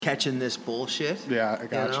catching this bullshit. Yeah, I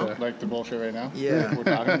gotcha. You know? Like the bullshit right now? Yeah. We're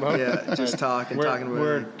talking about? Yeah, just talking about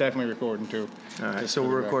We're it. definitely recording too. All right, Just so for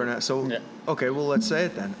the we're recording record. that. So, Yeah. okay, well, let's say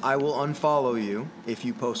it then. I will unfollow you if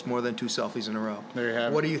you post more than 2 selfies in a row. There you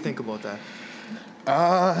have it. What do you think about that?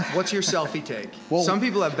 What's your selfie take? Well, some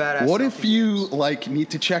people have badass What selfie if you games. like need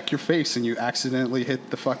to check your face and you accidentally hit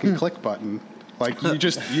the fucking click button? Like you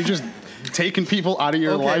just taking people out of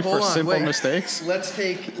your Okay, life hold for on, simple wait. mistakes? Let's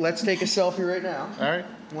take a selfie right now. All right.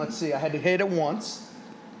 Let's see. I had to hit it once,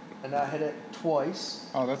 and I hit it twice.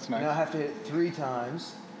 Oh, that's nice. Now I have to hit it 3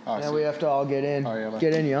 times. Oh, now so- we have to all get in. Oh, yeah,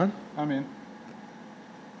 Get in, Jan. I'm in.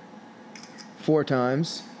 4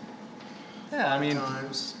 times. Yeah, I mean,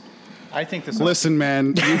 times. I think this. Listen,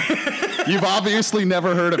 man, you've obviously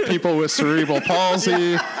never heard of people with cerebral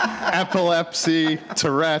palsy, epilepsy,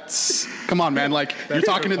 Tourette's. Come on, man. Like, you're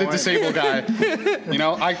talking to the disabled guy. You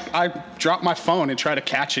know, I dropped my phone and tried to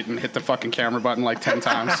catch it and hit the fucking camera button like 10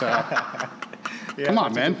 times. So, Yeah, come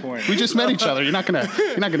on, that's a man. good point. We just met each other. You're not gonna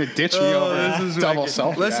ditch me over double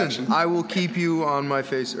selfie Listen, action. I will keep you on my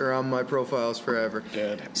face or on my profiles forever.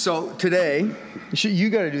 Good. So today, you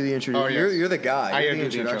got to do the introduction. Oh, yes. You're the guy. I You're gotta the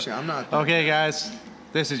do the introduction. intro. I'm not. Okay, guys.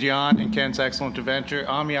 This is Jan and Kent's Excellent Adventure.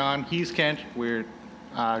 I'm Jan. He's Kent. We're.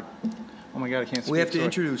 Oh my God, I can't speak. We have to sorry.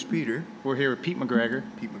 introduce Peter. We're here with Pete McGregor.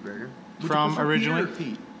 Pete McGregor. From Peter originally- or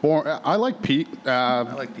Pete? I like Pete. I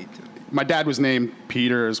like Pete too. My dad was named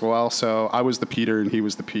Peter as well, so I was the Peter and he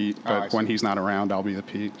was the Pete. Oh, I But see. when he's not around, I'll be the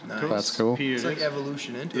Pete. Nice. That's cool. Pete It's it like is.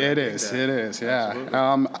 evolution into it. It I like is. that. It is. Yeah.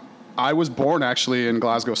 Absolutely. I was born actually in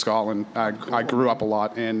Glasgow, Scotland. I grew up a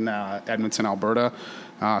lot in Edmonton, Alberta.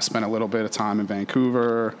 Spent a little bit of time in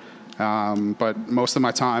Vancouver, but most of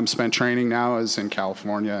my time spent training now is in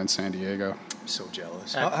California and San Diego. I'm so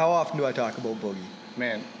jealous. How often do I talk about Boogie?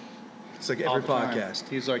 Man, It's like all every the time. podcast.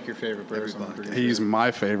 He's like your favorite Every person. I'm podcast. pretty He's sure.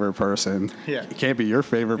 my favorite person. Yeah. He can't be your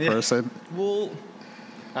favorite Yeah. person. Well,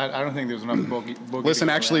 I don't think there's enough boogie. Listen,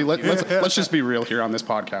 to go actually, around. let's just be real here on this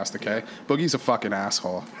podcast, okay? Boogie's a fucking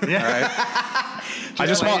asshole. Yeah. All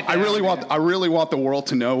right? I really want the world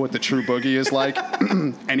to know what the true Boogie is like.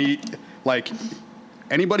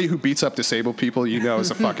 Anybody who beats up disabled people, you know,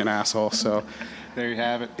 is a fucking asshole. So There you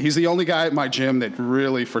have it. he's the only guy at my gym that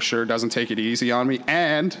really, for sure, doesn't take it easy on me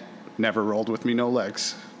and never rolled with me, no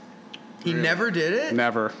legs. he never did it?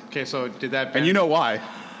 Never. Okay, so did that? And you know why?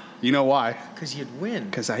 You know why? Because you'd win.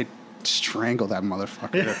 Because I strangled that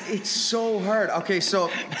motherfucker. It's so hard. Okay,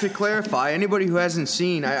 so to clarify, anybody who hasn't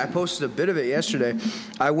seen, I posted a bit of it yesterday.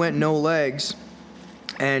 I went no legs,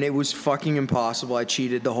 and it was fucking impossible. I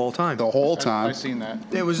cheated the whole time. The whole time. I've seen that.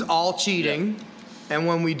 It was all cheating. And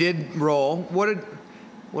when we did roll, what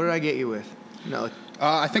did I get you with? No, like,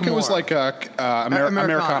 I think it was More. like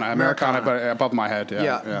Americana, but above my head.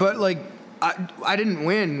 Yeah. but like I didn't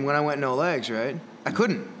win when I went no legs, right? I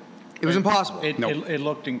couldn't. It was impossible. It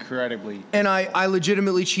looked incredibly. And I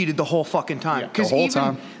legitimately cheated the whole fucking time. Yeah, the whole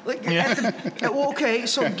time. Like, well, okay,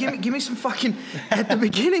 so give me some fucking, at the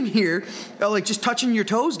beginning here, like just touching your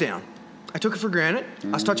toes down. I took it for granted. I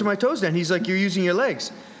was touching my toes down. He's like, you're using your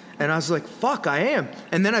legs. And I was like, fuck, I am.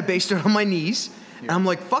 And then I based it on my knees. And I'm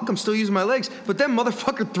like, fuck, I'm still using my legs. But then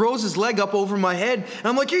motherfucker throws his leg up over my head. And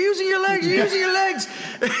I'm like, you're using your legs, you're using your legs.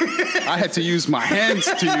 I had to use my hands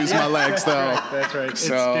to use my legs, though. That's right.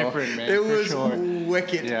 So- It's different, man. It for was sure.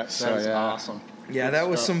 wicked. Yeah, that's yeah. awesome. Yeah, that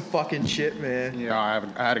was some fucking shit, man. No, I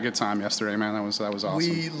had a good time yesterday, man. That was awesome.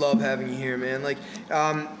 We love having you here, man. Like,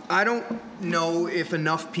 I don't know if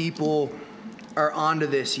enough people are onto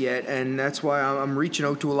this yet, and that's why I'm reaching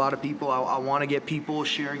out to a lot of people. I want to get people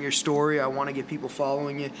sharing your story. I want to get people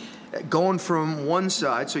following you. Going from one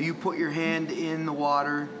side, so you put your hand in the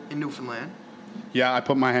water in Newfoundland, Yeah, I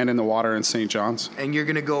put my hand in the water in St. John's. and you're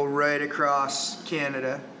going to go right across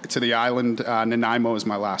Canada, To the island, Nanaimo is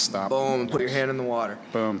my last stop. boom, and put your hand in the water.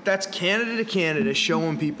 Boom. That's Canada to Canada,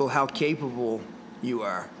 showing people how capable you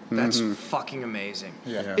are. That's fucking amazing.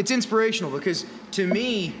 Yeah. It's inspirational because, to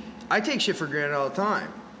me, I take shit for granted all the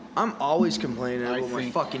time. I'm always complaining I about my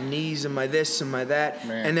think- fucking knees and my this and my that.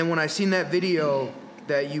 Man. And then when I seen that video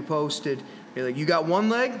that you posted, you're like, you got one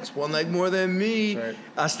leg? It's one leg more than me. Right.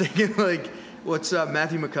 I was thinking, like, what's up,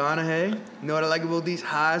 Matthew McConaughey? You know what I like about these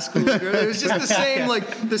high school girls? It was just the same,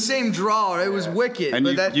 like, the same draw. It was wicked. And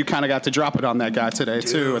but that you kind of got to drop it on that guy today,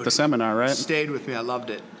 too, Dude. at the seminar, right? stayed with me. I loved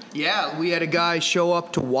it. Yeah, we had a guy show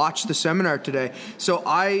up to watch the seminar today. So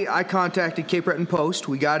I contacted Cape Breton Post.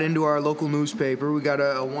 We got into our local newspaper. We got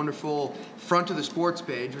a wonderful front of the sports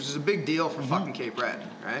page, which is a big deal for fucking Cape Breton,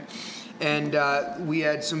 right? And we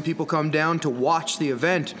had some people come down to watch the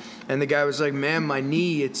event. And the guy was like, man, my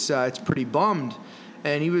knee, it's pretty bummed.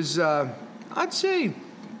 And he was, I'd say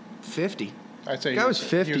 50. I'd say Guy was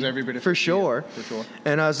 50. He was every bit of for 50, sure. Yeah, for sure.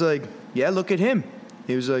 And I was like, yeah, look at him.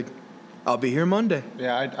 He was like, I'll be here Monday.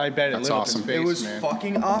 Yeah, I bet it That's lit awesome. up his face, It was man.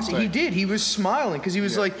 fucking awesome. He Like- did. He was smiling because he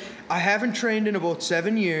was like, I haven't trained in about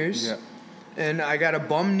 7 years. Yeah. And I got a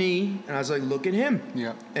bum knee. And I was like, look at him.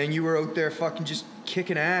 Yeah. And you were out there fucking just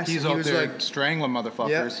kicking ass. He's and he out was there like, strangling motherfuckers.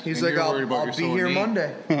 yeah. He's and like, you're I'll worried about be your sore here knee.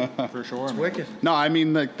 Monday. For sure, man. Wicked. No, I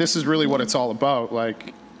mean, like, this is really what it's all about.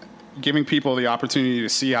 Like, giving people the opportunity to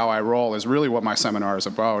see how I roll is really what my seminar is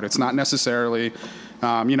about. It's not necessarily,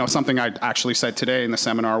 something I actually said today in the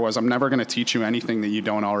seminar was, I'm never going to teach you anything that you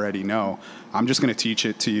don't already know. I'm just going to teach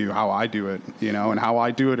it to you how I do it, and how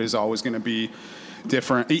I do it is always going to be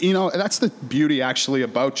different. That's the beauty actually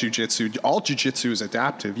about jiu-jitsu. All jiu-jitsu is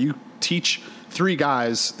adaptive. You teach 3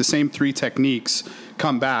 guys the same 3 techniques,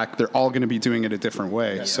 come back, they're all going to be doing it a different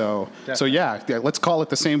way. Yeah. So Definitely. yeah, let's call it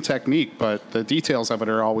the same technique, but the details of it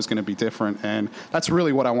are always going to be different. And that's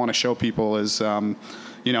really what I want to show people is,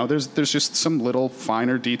 there's just some little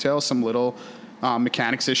finer details, some little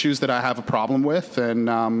mechanics issues that I have a problem with, and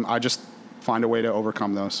I just find a way to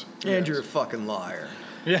overcome those. And you're a fucking liar.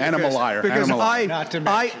 And I'm a liar. Because and I'm a liar. Not to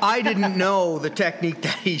mention. I didn't know the technique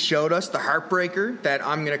that he showed us, the heartbreaker, that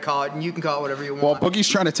I'm going to call it, and you can call it whatever you Well, want. Boogie's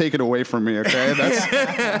trying to take it away from me, okay?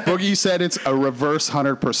 Boogie said it's a reverse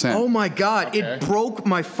 100%. Oh my God, Okay. it broke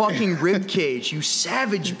my fucking rib cage, you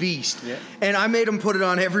savage beast. Yeah. And I made him put it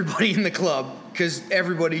on everybody in the club because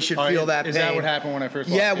everybody should feel that pain. Is that what happened when I first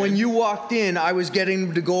walked Yeah, in? when you walked in, I was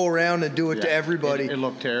getting to go around and do it Yeah, to everybody. it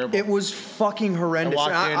looked terrible. It was fucking horrendous. I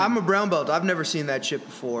walked And in- I'm a brown belt. I've never seen that shit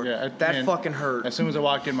before. Yeah, that man, fucking hurt. As soon as I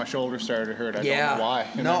walked in, my shoulder started to hurt. I Yeah. don't know why.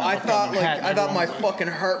 And No, then I looked thought on my hat, and my everyone- fucking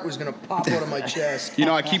heart was gonna pop out of my chest.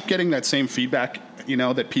 I keep getting that same feedback,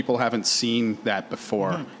 that people haven't seen that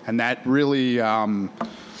before. And that really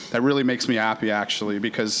makes me happy, actually,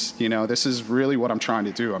 because, this is really what I'm trying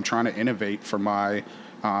to do. I'm trying to innovate for my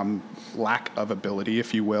lack of ability,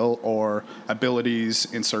 if you will, or abilities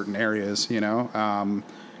in certain areas,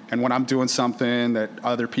 and when I'm doing something that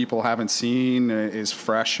other people haven't seen, is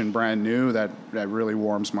fresh and brand new, that really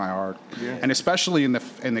warms my heart. Yeah. And especially in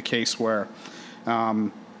the case where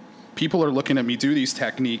people are looking at me do these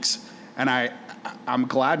techniques, and I'm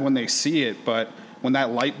glad when they see it, but when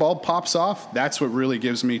that light bulb pops off, that's what really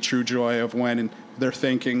gives me true joy of when they're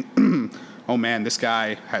thinking, oh man, this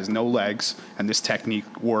guy has no legs, and this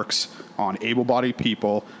technique works on able-bodied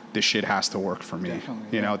people. This shit has to work for me.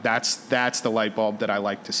 Definitely, That's the light bulb that I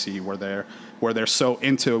like to see, where they're so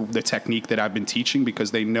into the technique that I've been teaching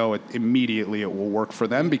because they know it immediately it will work for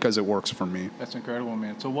them because it works for me. That's incredible,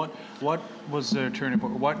 man. So what was the turning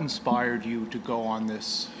point? What inspired you to go on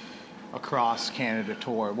this across Canada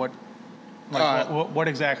tour? What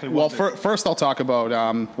exactly was Well, it? first I'll talk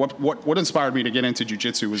about what inspired me to get into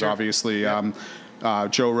jiu-jitsu was obviously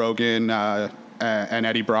Joe Rogan and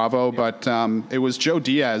Eddie Bravo, but it was Joey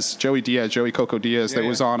Coco Diaz, that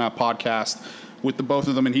was on a podcast with the both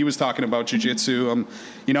of them, and he was talking about jiu-jitsu.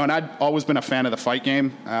 And I'd always been a fan of the fight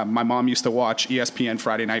game. My mom used to watch ESPN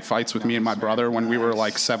Friday Night Fights with me and my brother when we were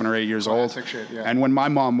like 7 or 8 years old. Classic shit, yeah. And when my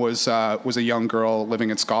mom was a young girl living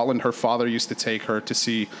in Scotland, her father used to take her to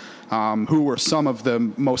see who were some of the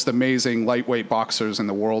most amazing lightweight boxers in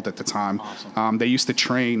the world at the time. Awesome. They used to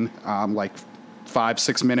train like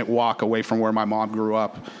 5-6 minute walk away from where my mom grew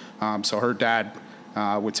up. So her dad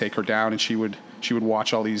would take her down, and she would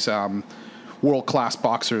watch all these world-class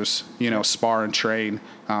boxers, spar and train.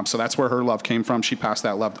 So that's where her love came from. She passed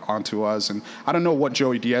that love on to us. And I don't know what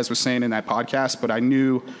Joey Diaz was saying in that podcast, but I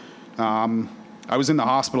knew I was in the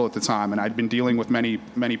hospital at the time, and I'd been dealing with many,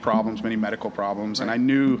 many problems, many medical problems. Right. And I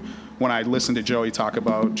knew when I listened to Joey talk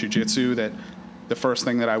about jiu-jitsu that the first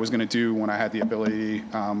thing that I was going to do when I had the ability,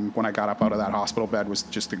 when I got up out of that hospital bed, was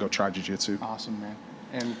just to go try jiu-jitsu. Awesome, man.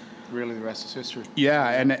 And really, the rest is history. Yeah,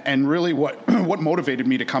 and really what motivated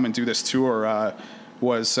me to come and do this tour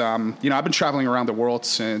was, I've been traveling around the world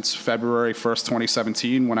since February 1st,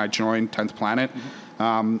 2017, when I joined 10th Planet.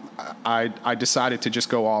 I decided to just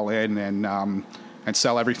go all in and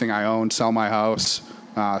sell everything I owned, sell my house,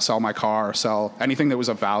 sell my car, sell anything that was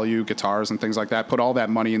of value, guitars and things like that, put all that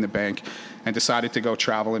money in the bank, and decided to go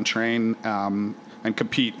travel and train and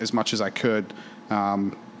compete as much as I could.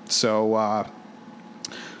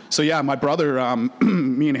 So yeah, my brother,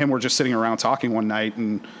 me and him were just sitting around talking one night,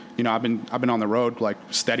 and I've been on the road like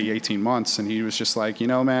steady 18 months, and he was just like,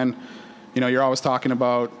 man, you're always talking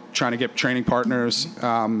about trying to get training partners,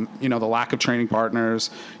 the lack of training partners.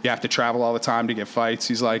 You have to travel all the time to get fights.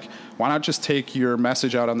 He's like, why not just take your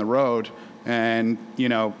message out on the road and,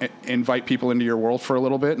 invite people into your world for a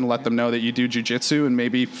little bit and let them know that you do jiu-jitsu, and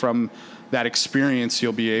maybe from that experience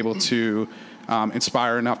you'll be able to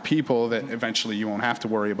inspire enough people that eventually you won't have to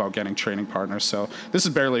worry about getting training partners. So this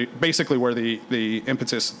is basically where the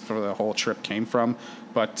impetus for the whole trip came from.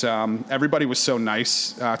 But everybody was so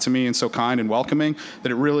nice to me and so kind and welcoming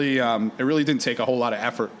that it really didn't take a whole lot of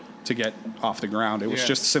effort to get off the ground. It was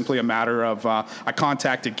just simply a matter of I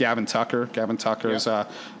contacted Gavin Tucker. Gavin Tucker is an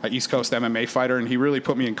East Coast MMA fighter, and he really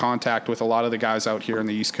put me in contact with a lot of the guys out here in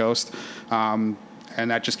the East Coast. And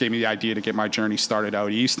that just gave me the idea to get my journey started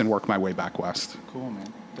out east and work my way back west. Cool,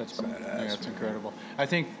 man. That's that's incredible. I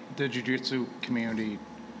think the jiu-jitsu community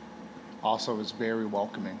also is very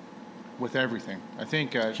welcoming with everything. I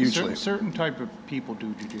think certain type of people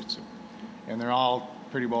do jiu-jitsu, and they're all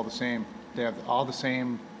pretty well the same. They have all the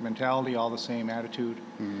same mentality, all the same attitude.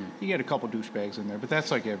 You get a couple douchebags in there, but that's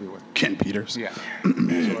like everywhere. Ken Peters. Yeah.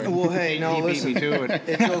 Well, hey, no, listen. He beat me to it.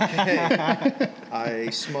 It's okay. I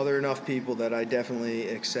smother enough people that I definitely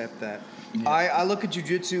accept that. Yeah. I look at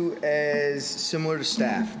jiu-jitsu as similar to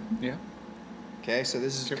staff. Yeah. Okay, so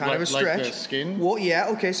this is kind of a stretch. Like the skin? Well, yeah,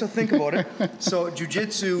 okay, so think about it. So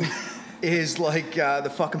jiu-jitsu is like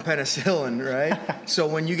the fucking penicillin, right? So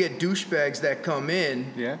when you get douchebags that come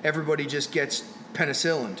in, everybody just gets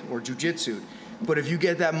penicillin or jujitsu. But if you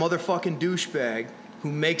get that motherfucking douchebag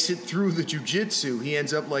who makes it through the jujitsu, he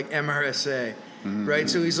ends up like MRSA. Right,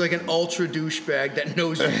 so he's like an ultra douchebag that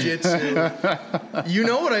knows jiu-jitsu. You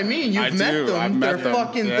know what I mean? You've met them. I've met them.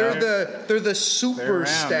 Fucking. Yeah. They're the super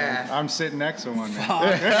staff. Man. I'm sitting next to one. Man. Oh,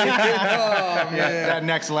 man. That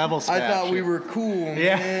next level staff. I thought we were cool.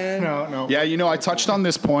 Yeah. Man. No. Yeah, I touched on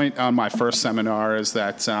this point on my first seminar. Is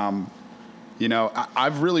that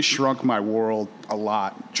I've really shrunk my world a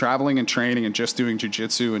lot. Traveling and training and just doing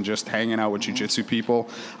jiu-jitsu and just hanging out with jiu-jitsu people.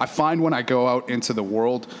 I find when I go out into the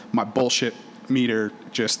world, my bullshit meter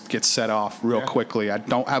just gets set off real quickly. I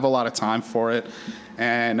don't have a lot of time for it,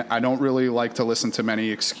 and I don't really like to listen to many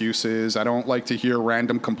excuses. I don't like to hear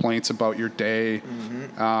random complaints about your day.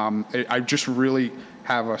 I just really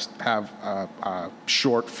have a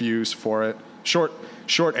short fuse for it. Short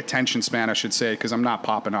attention span, I should say, because I'm not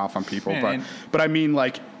popping off on people. But I mean,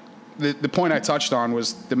 like, the point I touched on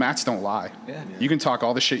was the mats don't lie. Yeah. You can talk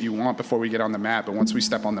all the shit you want before we get on the mat, but once we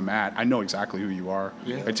step on the mat, I know exactly who you are.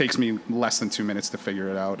 Yeah. It takes me less than 2 minutes to figure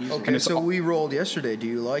it out. Okay, so we rolled yesterday. Do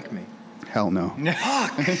you like me? Hell no.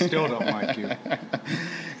 Still don't like you.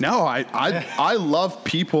 No, I love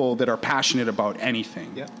people that are passionate about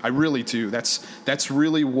anything. Yeah. I really do. That's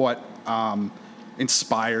really what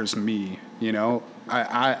inspires me.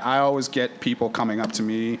 I always get people coming up to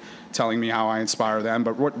me telling me how I inspire them,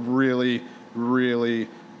 but what really, really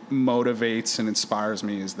motivates and inspires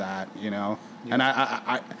me is that, and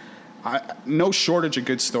I no shortage of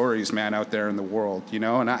good stories, man, out there in the world,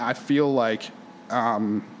 and I feel like,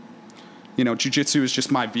 jiu-jitsu is just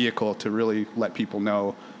my vehicle to really let people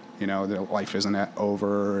know, that life isn't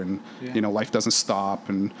over and, life doesn't stop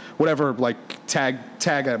and whatever, like tag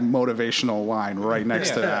a motivational line right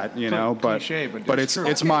next to that, but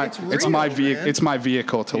it's my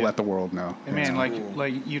vehicle to let the world know. And man,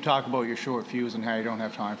 like you talk about your short fuse and how you don't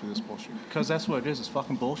have time for this bullshit, because that's what it is. It's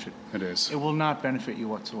fucking bullshit. It is. It will not benefit you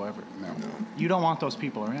whatsoever. No. You don't want those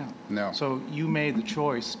people around. No. So you made the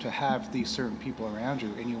choice to have these certain people around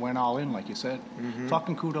you, and you went all in, like you said.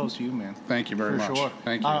 Fucking kudos to you, man. Thank you very much. Sure.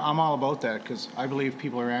 Thank you. I'm all about that, because I believe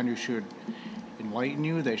people around you should enlighten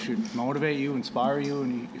you. They should motivate you, inspire you,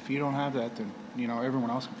 and if you don't have that, then everyone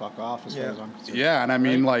else can fuck off as far as I'm concerned. Yeah, and I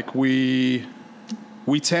mean, like we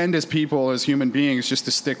tend as people, as human beings, just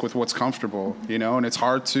to stick with what's comfortable, and it's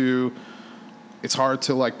hard to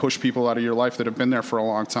like push people out of your life that have been there for a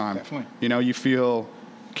long time. Definitely. You feel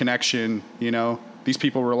connection. These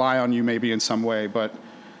people rely on you maybe in some way, but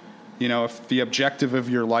if the objective of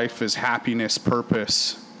your life is happiness,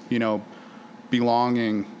 purpose,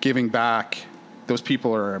 belonging, giving back, those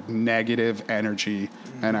people are a negative energy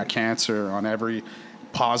and a cancer on every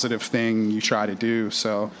positive thing you try to do.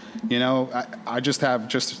 So, I just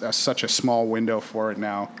have such a small window for it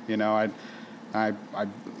now. I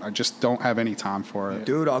just don't have any time for it.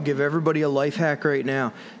 Dude, I'll give everybody a life hack right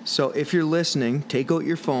now. So if you're listening, take out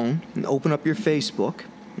your phone and open up your Facebook,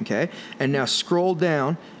 okay? And now scroll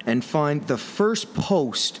down and find the first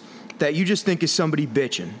post that you just think is somebody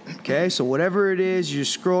bitching, okay? So whatever it is, you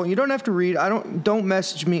scroll. You don't have to read. Don't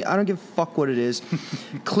message me. I don't give a fuck what it is.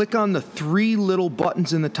 Click on the 3 little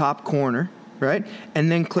buttons in the top corner, right? And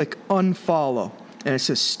then click unfollow. And it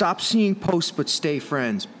says, stop seeing posts, but stay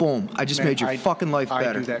friends. Boom. I just made your fucking life better.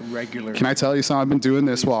 I do that regularly. Can I tell you something? I've been doing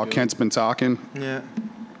this while Kent's been talking. Yeah.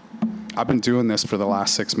 I've been doing this for the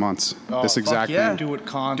last 6 months. This exact yeah. thing. Do it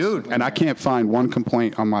constantly. Dude. And I can't find one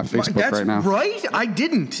complaint on my Facebook That's right now. right. I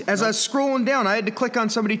didn't. As I was scrolling down, I had to click on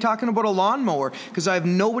somebody talking about a lawnmower because I have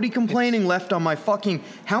nobody complaining left on my fucking.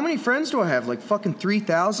 How many friends do I have? Like fucking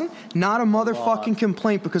 3,000? Not a motherfucking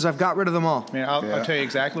complaint because I've got rid of them all. Man, I'll tell you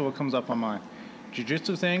exactly what comes up on mine.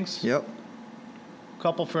 Jiu-jitsu things. Yep.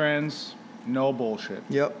 Couple friends. No bullshit.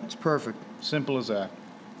 Yep. It's perfect. Simple as that.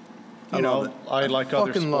 I You love know, it. I like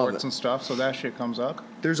other fucking love sports it. and stuff, so that shit comes up.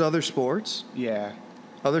 There's other sports. Yeah.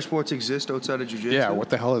 Other sports exist outside of jiu-jitsu. Yeah, what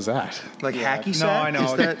the hell is that? Like Yeah. hacky No, sack? I know.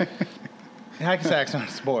 Is that, Hacky sack's not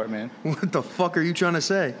a sport, man. what the fuck are you trying to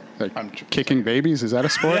say? Like kicking babies? Is that a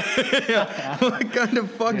sport? What kind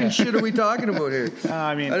of fucking shit are we talking about here?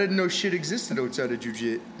 I mean, I didn't know shit existed outside of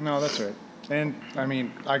jiu-jitsu. no, that's right. And, I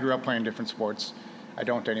mean, I grew up playing different sports. I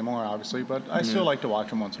don't anymore, obviously, but I still like to watch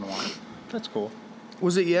them once in a while. That's cool.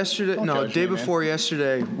 Was it yesterday? Don't No, judge day me, man. before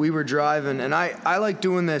yesterday. We were driving, and I like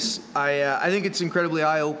doing this. I think it's incredibly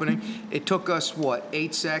eye-opening. It took us,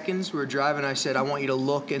 8 seconds? We were driving. I said, I want you to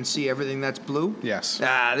look and see everything that's blue. Yes.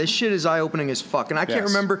 This shit is eye-opening as fuck. And I can't Yes.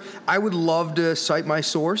 remember. I would love to cite my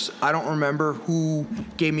source. I don't remember who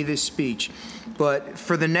gave me this speech. But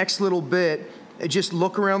for the next little bit, just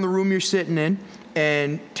look around the room you're sitting in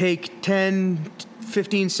and take 10,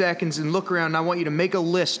 15 seconds and look around. And I want you to make a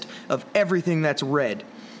list of everything that's red.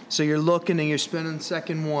 So you're looking and you're spending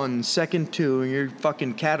second 1, second 2, and you're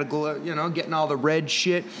fucking getting all the red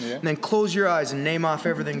shit. Yeah. And then close your eyes and name off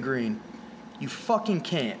everything green. You fucking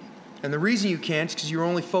can't. And the reason you can't is because you're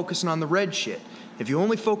only focusing on the red shit. If you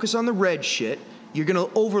only focus on the red shit, you're going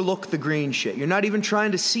to overlook the green shit. You're not even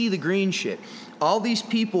trying to see the green shit. All these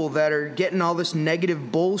people that are getting all this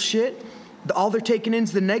negative bullshit, all they're taking in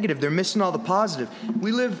is the negative. They're missing all the positive.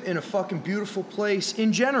 We live in a fucking beautiful place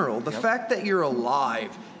in general. The fact that you're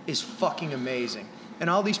alive is fucking amazing. And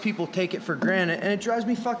all these people take it for granted, and it drives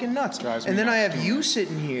me fucking nuts. And then I have you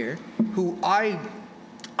sitting here who I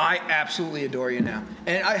absolutely adore you now.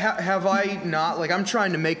 And have I not, like, I'm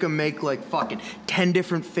trying to make them make, like, fucking 10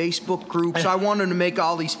 different Facebook groups. I want them to make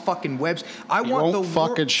all these fucking webs. I You want won't the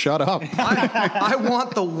fucking shut up. I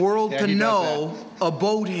want the world to he does know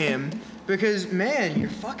about him because, man, you're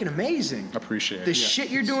fucking amazing. Appreciate it. The shit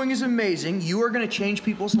you're doing is amazing. You are going to change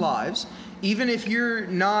people's lives. Even if you're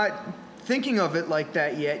not thinking of it like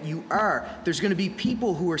that yet, you are. There's going to be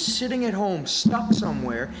people who are sitting at home, stuck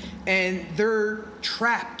somewhere, and they're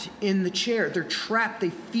trapped in the chair. They're trapped. They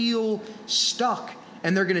feel stuck.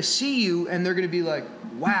 And they're going to see you, and they're going to be like,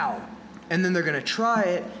 wow. And then they're going to try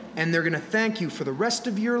it, and they're going to thank you for the rest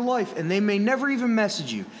of your life. And they may never even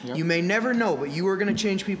message you. Yep. You may never know, but you are going to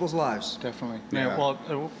change people's lives. Definitely. Yeah. Yeah.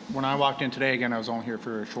 Well, when I walked in today, again, I was only here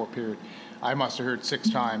for a short period. I must have heard 6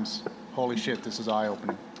 times, holy shit, this is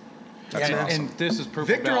eye-opening. That's and, awesome. and this is purple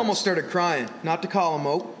Victor belts. almost started crying. Not to call him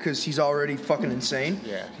out, because he's already fucking insane.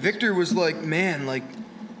 Yeah. Victor was like, man, like,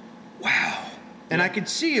 wow. And I could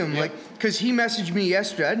see him, like, because he messaged me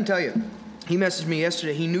yesterday. I didn't tell you. He messaged me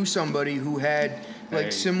yesterday. He knew somebody who had, like,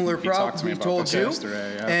 Hey, similar he talked problems. to me He about told this you.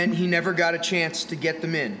 yesterday, yeah. And he never got a chance to get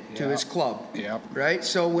them in to his club. Yep. Right?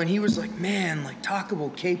 So when he was like, man, like, talk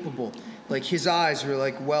about capable. Like, his eyes were,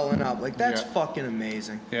 like, welling up. Like, that's Yeah. fucking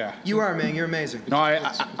amazing. Yeah. You are, man. You're amazing. No,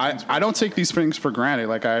 I don't take these things for granted.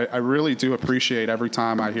 Like I really do appreciate every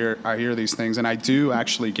time I hear these things, and I do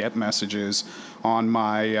actually get messages on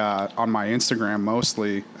my Instagram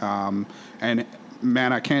mostly. And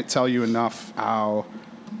man, I can't tell you enough how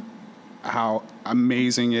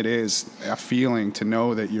amazing it is, a feeling to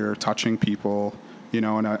know that you're touching people, you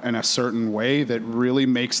know, in a certain way that really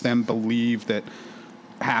makes them believe that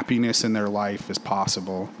happiness in their life is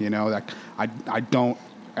possible. You know, that I don't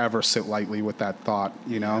ever sit lightly with that thought,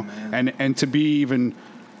 you know, and to be even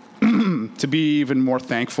more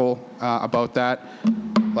thankful about that.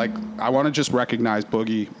 Like, I want to just recognize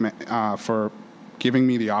Boogie for giving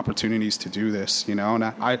me the opportunities to do this, you know. And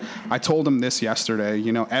I told him this yesterday,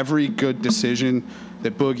 you know, every good decision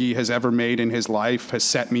that Boogie has ever made in his life has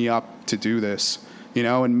set me up to do this. You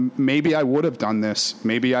know, and maybe I would have done this.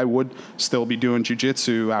 Maybe I would still be doing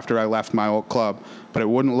jiu-jitsu after I left my old club, but it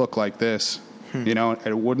wouldn't look like this. You know,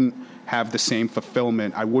 it wouldn't have the same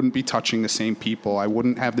fulfillment. I wouldn't be touching the same people. I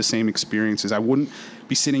wouldn't have the same experiences. I wouldn't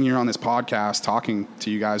be sitting here on this podcast talking to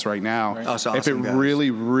you guys right now That's if it awesome, guys.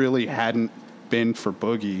 really hadn't been for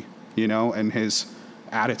Boogie, you know, and his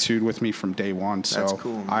attitude with me from day one. So That's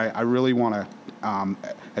cool, man. I really want to,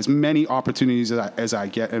 as many opportunities as I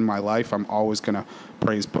get in my life, I'm always going to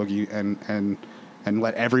praise Boogie and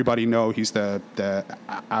let everybody know he's the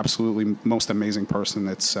absolutely most amazing person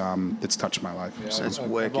that's touched my life. Yeah, So, That's I've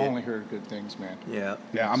wicked. only heard good things, man. Yeah.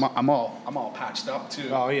 yeah, I'm all patched up too.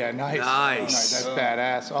 Oh yeah, nice. Nice. That's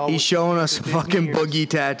badass. Oh, He's with showing us a the fucking Disney ears. boogie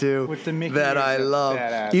tattoo With the Mickey that I ears, love.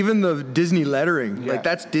 badass. Even the Disney lettering, Yeah. like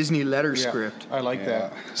that's Disney letter Yeah, script. I like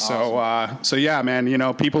that. So yeah, man. You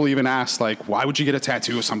know, people even ask like, why would you get a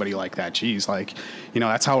tattoo of somebody like that? Jeez, like, you know,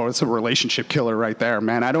 that's a relationship killer right there,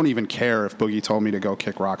 man. I don't even care if Boogie told me to go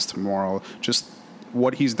kick rocks tomorrow. Just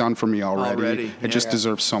what he's done for me already. It just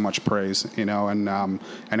deserves so much praise, you know. And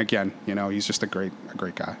again, you know, he's just a great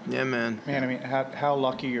guy. Yeah, man. Man, I mean, how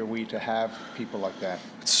lucky are we to have people like that?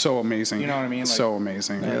 It's so amazing. You know what I mean? Like, so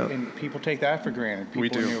amazing. And people take that for granted. People We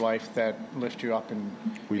do. in your life that lift you up and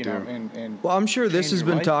We you know, do. and Well, I'm sure this change has your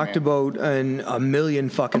been life, talked man. about in a million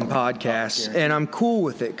fucking podcasts, Yeah. and I'm cool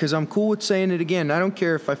with it because I'm cool with saying it again. I don't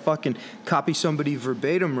care if I fucking copy somebody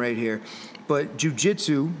verbatim right here, but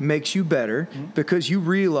jujitsu makes you better because you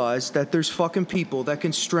realize that there's fucking people that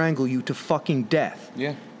can strangle you to fucking death.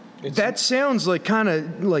 Yeah. It's, That sounds like kind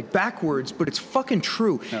of like backwards, but it's fucking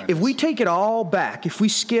true. No, it If we is. take it all back, if we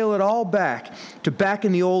scale it all back to back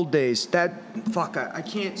in the old days, I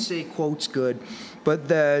can't say quotes good, but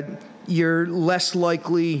that you're less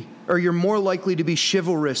likely or you're more likely to be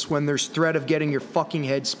chivalrous when there's threat of getting your fucking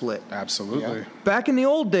head split. Absolutely. Yeah. Back in the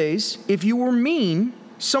old days, if you were mean,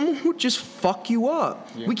 someone would just fuck you up.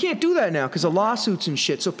 Yeah. We can't do that now because of lawsuits and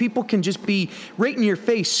shit. So people can just be right in your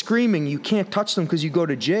face screaming. You can't touch them because you go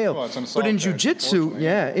to jail. Well, it's an assault but in charge, jujitsu,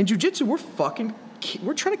 unfortunately. in jujitsu,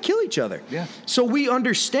 we're trying to kill each other. Yeah. So we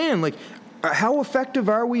understand like how effective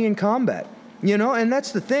are we in combat? You know, and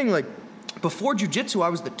that's the thing. Like before jujitsu, I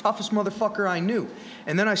was the toughest motherfucker I knew.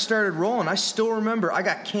 And then I started rolling. I still remember I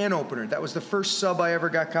got can opener. That was the first sub I ever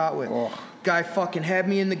got caught with. Oh. Guy fucking had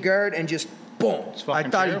me in the guard and just boom. It's I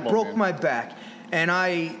fucking thought terrible, he broke man. my back. And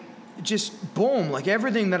I just boom, like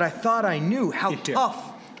everything that I thought I knew, how Yeah.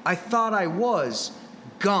 tough I thought I was,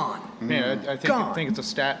 gone. Man, I Gone. think it's a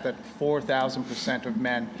stat that 4,000% of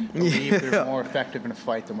men believe Yeah. they're more effective in a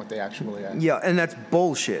fight than what they actually are. Yeah, and that's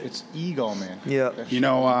bullshit. It's ego, man. Yeah. That You shit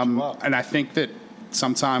know, eats you up. and I think that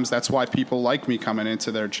sometimes that's why people like me coming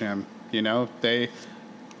into their gym. You know, they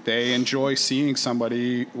enjoy seeing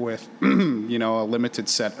somebody with, you know, a limited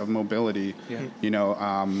set of mobility, Yeah. you know,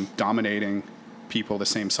 dominating people the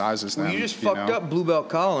same size as them. Well, you just fucked know? up Blue Belt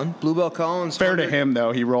Colin. Blue Belt Colin's Fair to 100 him,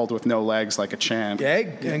 though. He rolled with no legs like a champ. Yeah,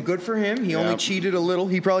 and good for him. He only Yep. cheated a little.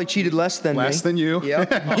 He probably cheated less than me. Less than you.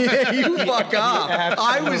 Yep. Yeah, you fuck off.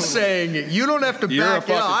 I was saying it. You don't have to You're a back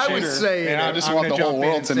it up. I fucking was cheater. saying And it. I just I'm want gonna the whole jump in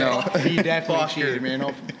world and to say, know. He definitely Fucker. cheated, man.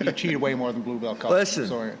 No, he cheated way more than Blue Belt Colin. Listen,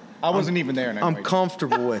 Sorry. I wasn't even there. I'm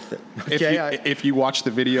comfortable with it. Okay, If you watch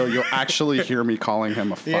the video, you'll actually hear me calling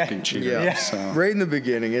him a Yeah. fucking cheater. yeah. So. Right in the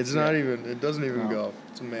beginning. It's not even. It doesn't even go.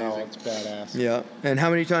 It's amazing. Oh, it's badass. Yeah. And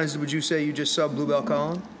how many times would you say you just subbed Blue Belt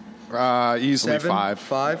Colin? Easily 7? 5.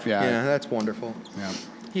 5? Yeah. Yeah, that's wonderful. Yeah.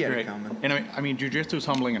 He had it Great. coming. And I mean, jiu-jitsu is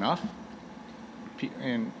humbling enough.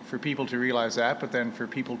 And for people to realize that, but then for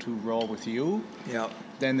people to roll with you, Yeah.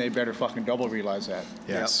 then they better fucking double realize that.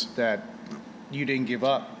 Yes. That you didn't give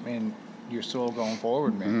up and you're still going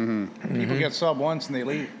forward, man. People get sub once and they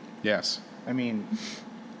leave. Yes. I mean,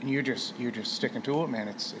 and you're just sticking to it, man.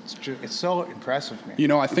 It's so impressive, man. You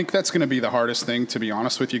know, I think that's going to be the hardest thing, to be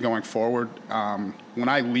honest with you, going forward. When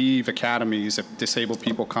I leave academies, if disabled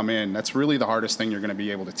people come in, that's really the hardest thing you're going to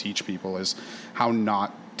be able to teach people is how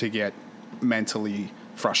not to get mentally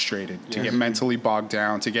frustrated, to get mentally bogged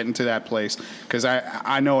down, to get into that place. Because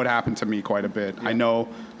I know it happened to me quite a bit. Yeah.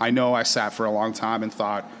 I know I sat for a long time and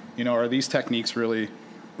thought, you know, are these techniques really,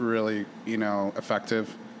 you know,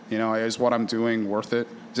 effective? You know, is what I'm doing worth it?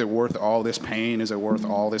 Is it worth all this pain? Is it worth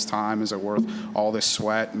all this time? Is it worth all this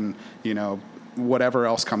sweat and, you know, whatever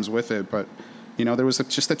else comes with it? But, you know, there was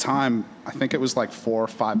just a time, I think it was like 4 or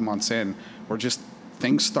 5 months in, where just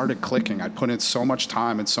things started clicking. I put in so much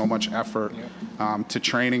time and so much effort to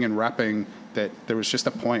training and repping that there was just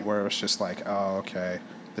a point where it was just like, oh, okay,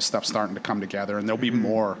 this stuff's starting to come together, and there'll be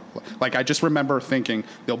more. Like I just remember thinking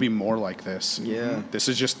there'll be more like this. Yeah. This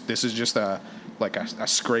is just a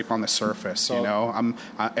scrape on the surface. You know,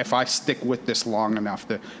 if I stick with this long enough,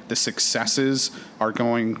 the successes are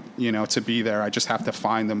going, you know, to be there. I just have to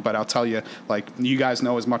find them. But I'll tell you, like you guys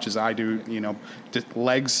know as much as I do, you know,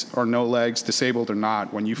 legs or no legs, disabled or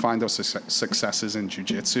not, when you find those successes in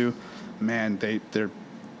jiu-jitsu, man,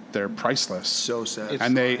 they're priceless. So sad. It's,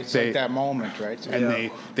 and it's like that moment, right? So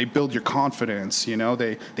and they build your confidence, you know,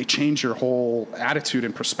 they change your whole attitude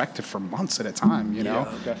and perspective for months at a time, you know.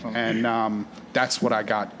 definitely. And that's what I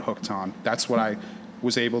got hooked on. That's what I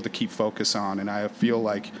was able to keep focus on. And I feel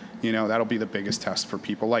like, that'll be the biggest test for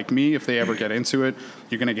people like me. If they ever get into it,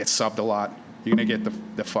 you're going to get subbed a lot. You're going to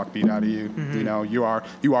get the fuck beat out of you. You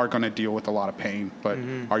are going to deal with a lot of pain, but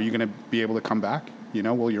are you going to be able to come back?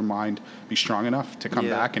 Will your mind be strong enough to come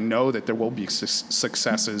back and know that there will be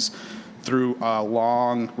successes through a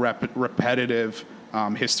long, repetitive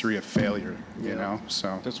history of failure,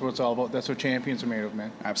 So that's what it's all about. That's what champions are made of,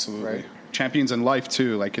 man. Absolutely. Right? Champions in life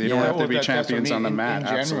too. Like they don't have to be champions on the mat. In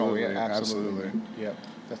general, absolutely. absolutely. Yeah,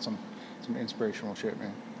 that's some inspirational shit,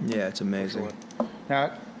 man. Yeah, it's amazing. Sure.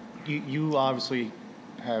 Now, you obviously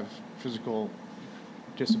have physical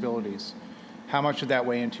disabilities. How much did that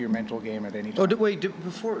weigh into your mental game at any time?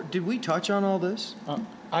 Did we touch on all this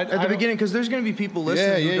at the beginning? Because there's going to be people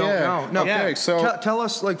listening who don't know. No, okay, so tell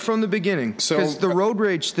us from the beginning. Because the road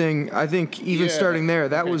rage thing, I think even starting there,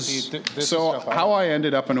 that was. So how I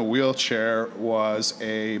ended up in a wheelchair was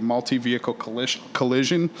a multi-vehicle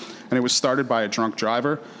collision, and it was started by a drunk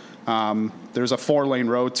driver. There's a 4-lane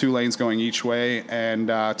road, 2 lanes going each way,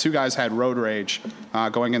 and 2 guys had road rage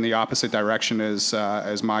going in the opposite direction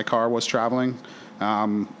as my car was traveling.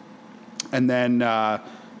 And then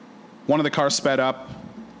one of the cars sped up,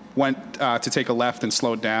 went to take a left and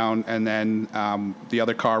slowed down, and then the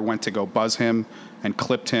other car went to go buzz him and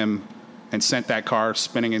clipped him and sent that car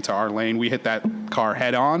spinning into our lane. We hit that car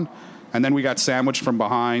head on, and then we got sandwiched from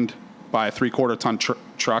behind by a 3/4-ton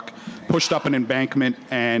truck, pushed up an embankment,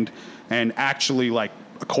 and actually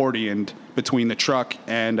accordioned between the truck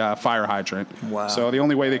and fire hydrant. Wow. So the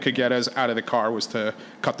only way they could get us out of the car was to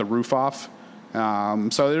cut the roof off.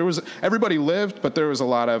 So everybody lived, but there was a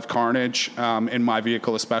lot of carnage in my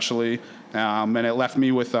vehicle especially, and it left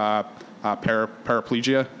me with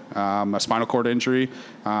paraplegia, a spinal cord injury,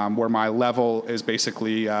 where my level is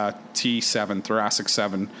basically T7, thoracic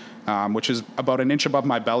 7, which is about an inch above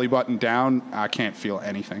my belly button down. I can't feel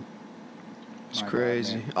anything. It's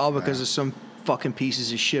crazy. All because of some fucking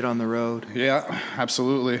pieces of shit on the road. Yeah,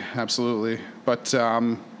 absolutely. But,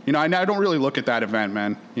 I don't really look at that event,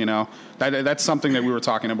 man. That's something that we were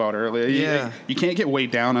talking about earlier. Yeah. You can't get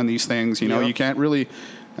weighed down on these things. You can't really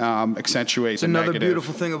accentuate it's the another negative.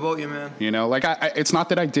 Beautiful thing about you, man. It's not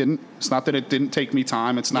that I didn't. It's not that it didn't take me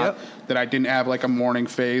time. It's not that I didn't have a mourning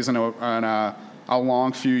phase and a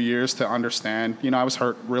long few years to understand. I was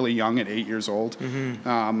hurt really young at 8 years old.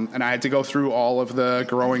 And I had to go through all of the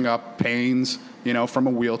growing up pains, from a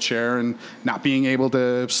wheelchair and not being able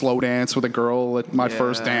to slow dance with a girl at my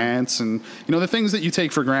first dance and, the things that you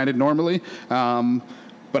take for granted normally.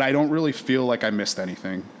 But I don't really feel like I missed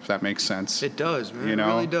anything, if that makes sense. It does, man. It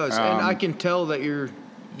really does. And I can tell that you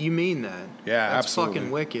mean that. Yeah, that's absolutely.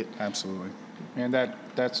 Fucking wicked. Absolutely. And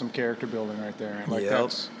that's some character building right there.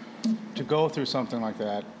 That's to go through something like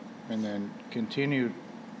that and then continue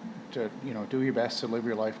to, do your best to live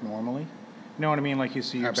your life normally. You know what I mean? Like you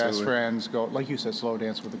see your best friends go, like you said, slow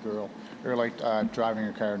dance with a girl, or driving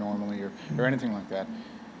your car normally, or anything like that.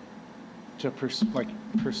 To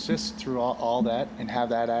persist through all that and have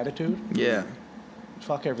that attitude. Yeah.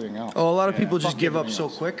 Fuck everything else. Oh, a lot of people just give up so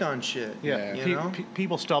quick on shit. Yeah.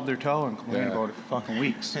 People stub their toe and complain about it for fucking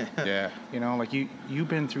weeks. Yeah. You've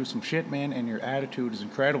been through some shit, man, and your attitude is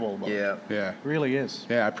incredible about it. Yeah. It really is.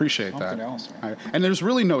 Yeah, I appreciate Something that. else, man. And there's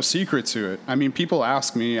really no secret to it. I mean, people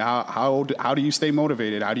ask me how do you stay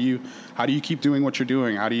motivated? How do you keep doing what you're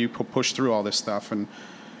doing? How do you push through all this stuff? And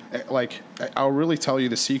I'll really tell you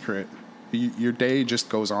the secret. Your day just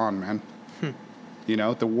goes on, man.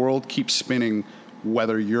 The world keeps spinning,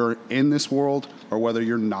 whether you're in this world or whether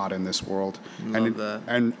you're not in this world. Love that.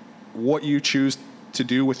 And what you choose to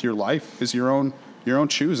do with your life is your own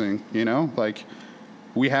choosing.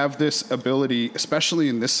 We have this ability, especially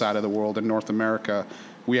in this side of the world in North America.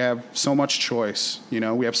 We have so much choice.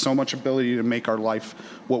 We have so much ability to make our life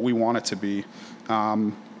what we want it to be.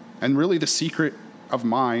 And really, the secret of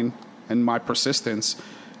mine and my persistence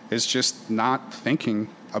is just not thinking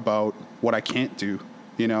about what I can't do,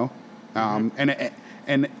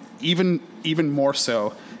 and even more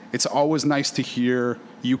so, it's always nice to hear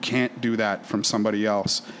you can't do that from somebody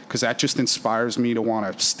else, because that just inspires me to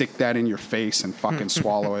want to stick that in your face and fucking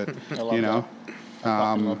swallow it. I love that.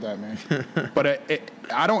 I love that, man. But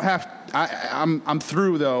I don't have. I'm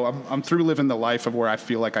through though. I'm through living the life of where I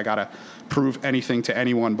feel like I gotta prove anything to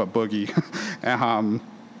anyone but Boogie.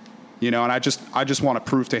 And I just want to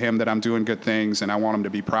prove to him that I'm doing good things, and I want him to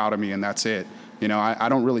be proud of me, and that's it. I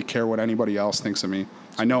don't really care what anybody else thinks of me.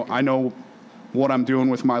 I know what I'm doing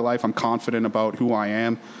with my life. I'm confident about who I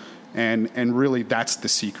am, and really that's the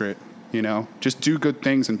secret. Just do good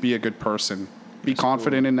things and be a good person. Be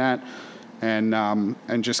confident in that,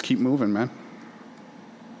 and just keep moving, man.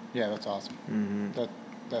 Yeah, that's awesome. Mm-hmm.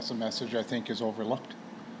 That's a message I think is overlooked.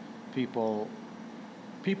 People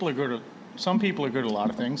are good at, some people are good at a lot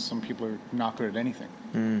of things. Some people are not good at anything.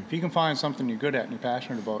 If you can find something you're good at and you're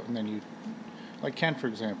passionate about, and then you, like Kent, for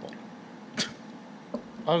example,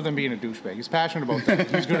 other than being a douchebag, he's passionate about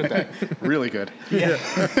that. He's good at that. Really good. Yeah.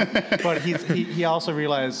 But he also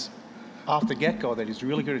realized off the get-go that he's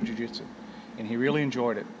really good at jiu-jitsu, and he really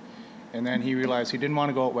enjoyed it. And then he realized he didn't want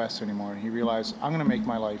to go out west anymore, and he realized, I'm going to make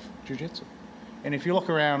my life jiu-jitsu. And if you look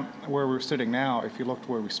around where we're sitting now, if you looked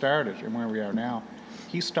where we started and where we are now,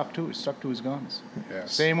 he stuck to his guns.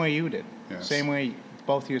 Yes. Same way you did. Yes. Same way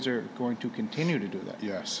both of you are going to continue to do that.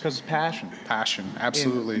 Yes. Because it's passion. Passion,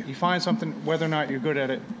 absolutely. And you find something, whether or not you're good at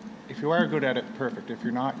it. If you are good at it, perfect. If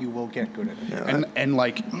you're not, you will get good at it. Yeah. And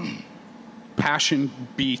like, passion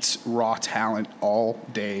beats raw talent all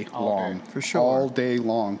day long. For sure. All day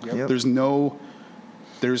long. Yep.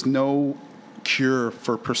 There's no cure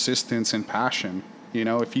for persistence and passion. You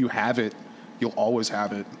know, if you have it, you'll always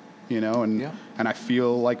have it. You know, and I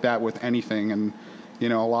feel like that with anything. And you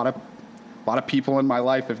know, a lot of people in my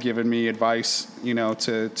life have given me advice, you know,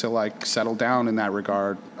 to like settle down in that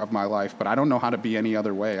regard of my life. But I don't know how to be any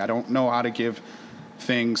other way. I don't know how to give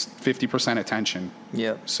things 50% attention.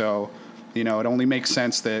 Yeah. So, you know, it only makes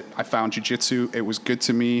sense that I found jiu-jitsu. It was good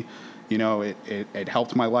to me. You know, it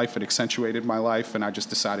helped my life. It accentuated my life. And I just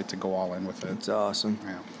decided to go all in with it. That's awesome.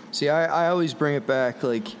 Yeah. See, I always bring it back,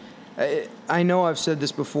 like, I know I've said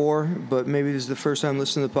this before, but maybe this is the first time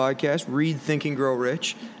listening to the podcast. Read Think and Grow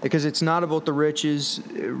Rich, because it's not about the riches.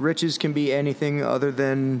 Riches can be anything other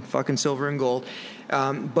than fucking silver and gold.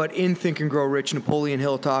 But in Think and Grow Rich, Napoleon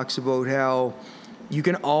Hill talks about how you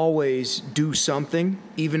can always do something,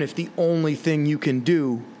 even if the only thing you can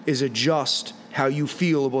do is adjust how you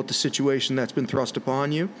feel about the situation that's been thrust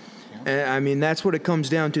upon you. And I mean, that's what it comes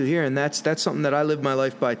down to here, and that's something that I live my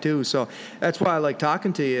life by too. So that's why I like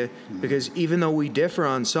talking to you, because even though we differ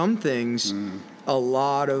on some things, a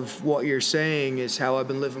lot of what you're saying is how I've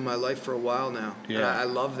been living my life for a while now. Yeah. And I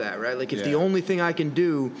love that, right? Like, if the only thing I can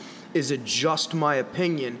do is adjust my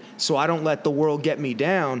opinion so I don't let the world get me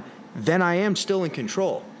down, then I am still in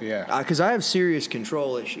control. Yeah. Because I have serious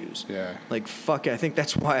control issues. Yeah. Like, fuck, I think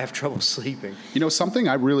that's why I have trouble sleeping. You know, something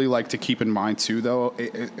I really like to keep in mind too, though,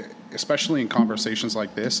 especially in conversations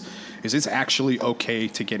like this, is it's actually okay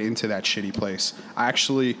to get into that shitty place. I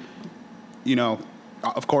actually, you know,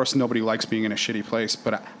 of course nobody likes being in a shitty place,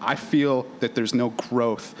 but I feel that there's no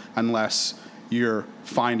growth unless you're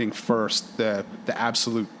finding first the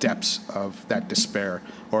absolute depths of that despair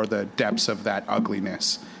or the depths of that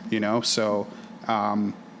ugliness, you know? So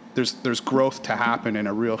there's growth to happen in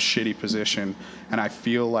a real shitty position. And I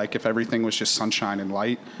feel like if everything was just sunshine and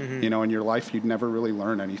light, you know, in your life, you'd never really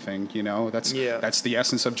learn anything, you know? That's the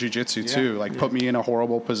essence of jiu-jitsu too. Like, put me in a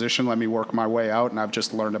horrible position, let me work my way out, and I've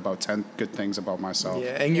just learned about 10 good things about myself.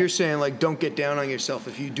 Yeah, and you're saying, like, don't get down on yourself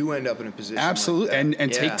if you do end up in a position Absolutely. like that.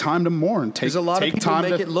 And take time to mourn. Because a lot of people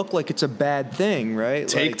make it look like it's a bad thing, right?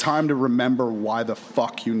 Take like, time to remember why the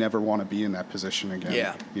fuck you never want to be in that position again.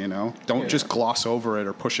 Yeah. You know? Don't just gloss over it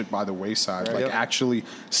or push it by the wayside. Right. Like, actually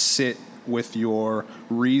sit with your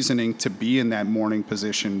reasoning to be in that mourning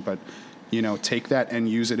position, but, you know, take that and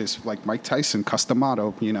use it as, like Mike Tyson,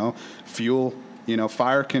 customato, you know, fuel. You know,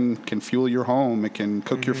 fire can fuel your home. It can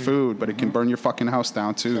cook your food, but it can burn your fucking house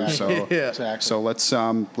down too. Exactly. So,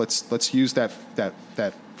 so let's use that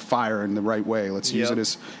fire in the right way. Let's use it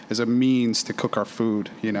as a means to cook our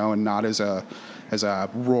food, you know, and not as a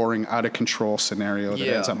roaring out of control scenario that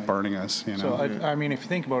ends up burning us. You know. So I mean, if you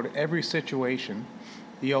think about it, every situation,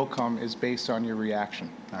 the outcome is based on your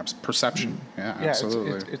reaction. Perception. Yeah,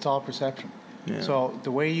 absolutely. It's all perception. Yeah. So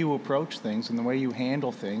the way you approach things and the way you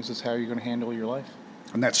handle things is how you're going to handle your life.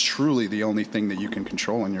 And that's truly the only thing that you can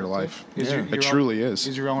control in your life. It truly is.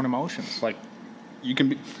 Is your own emotions. Like, you can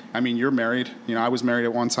be, I mean, you're married. You know, I was married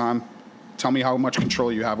at one time. Tell me how much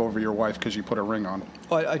control you have over your wife because you put a ring on.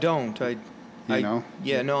 Oh, I don't. You know?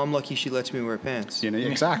 Yeah, no, I'm lucky she lets me wear pants. You know,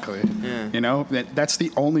 exactly. Yeah. You know, that's the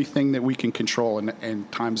only thing that we can control in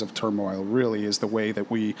times of turmoil, really, is the way that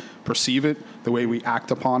we perceive it, the way we act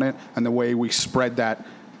upon it, and the way we spread that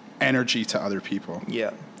energy to other people.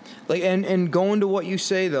 Yeah. Like, and going to what you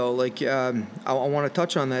say, though, like, I want to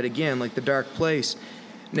touch on that again, like the dark place.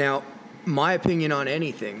 Now, my opinion on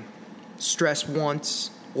anything, stress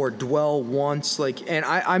once or dwell once, like, and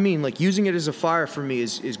I mean, like, using it as a fire for me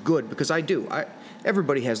is good, because I do.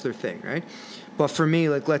 Everybody has their thing, right? But for me,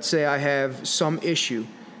 like, let's say I have some issue.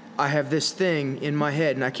 I have this thing in my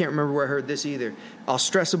head, and I can't remember where I heard this either. I'll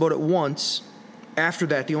stress about it once, after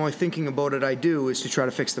that, the only thinking about it I do is to try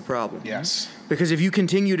to fix the problem. Yes. Because if you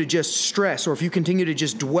continue to just stress or if you continue to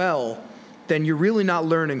just dwell, then you're really not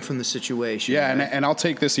learning from the situation. Yeah, and I'll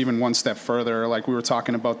take this even one step further. Like we were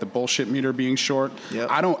talking about the bullshit meter being short.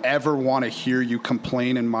 Yep. I don't ever want to hear you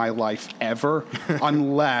complain in my life ever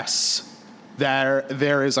unless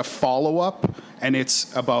there is a follow-up and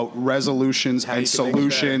it's about resolutions and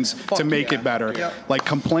solutions to make it better. Yep. Like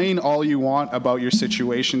complain all you want about your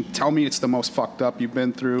situation. Tell me it's the most fucked up you've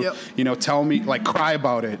been through. Yep. You know, tell me, like cry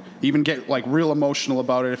about it. Even get like real emotional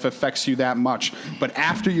about it if it affects you that much. But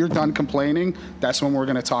after you're done complaining, that's when we're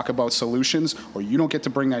going to talk about solutions, or you don't get to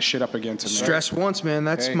bring that shit up again to me. Stress once, man.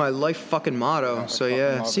 That's Hey. my life fucking motto. So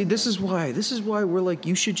yeah. See, this is why we're like,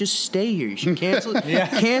 you should just stay here. You should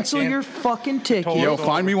cancel your fucking ticket. Yo,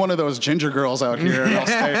 find me one of those ginger girls out here and I'll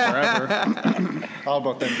stay forever. All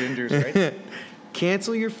about them gingers, right?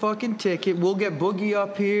 Cancel your fucking ticket. We'll get Boogie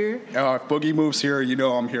up here. Oh, if Boogie moves here, you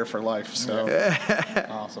know I'm here for life. So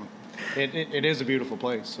Awesome. It is a beautiful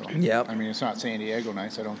place. So. Yep. I mean, it's not San Diego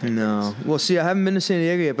nice, I don't think. No. Well, see, I haven't been to San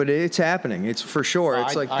Diego yet, but it's happening. It's for sure.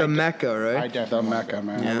 It's like the Mecca, I right? definitely The Mecca,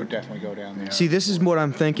 man. I would definitely go down there. See, this is what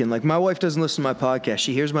I'm thinking. Like, my wife doesn't listen to my podcast.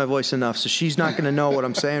 She hears my voice enough, so she's not going to know what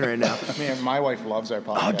I'm saying right now. Man, my wife loves our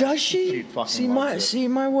podcast. Oh, does she? She fucking loves it.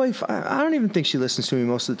 My wife. I don't even think she listens to me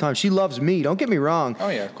most of the time. She loves me. Don't get me wrong. Oh,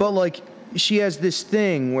 yeah, of But like, she has this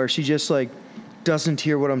thing where she just like doesn't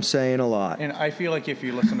hear what I'm saying a lot. And I feel like if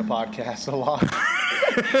you listen to podcasts a lot,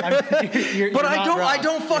 you're But not wrong. I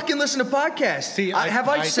don't fucking listen to podcasts. See, Have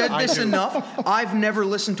I said this do. enough? I've never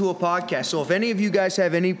listened to a podcast. So if any of you guys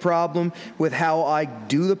have any problem with how I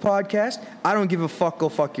do the podcast, I don't give a fuck. Go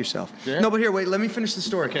fuck yourself. Yeah? No, but here, wait. Let me finish the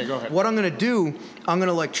story. Okay, go ahead. What I'm gonna do, I'm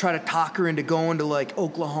gonna like try to talk her into going to like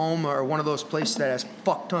Oklahoma or one of those places that has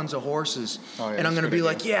fuck tons of horses. Oh, yeah, and I'm that's gonna a be good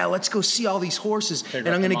like, yeah, let's go see all these horses. Take And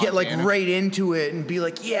her I'm up to gonna get like Montana. right into it and be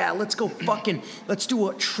like, yeah, let's go let's do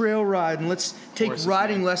a trail ride and let's take Horses,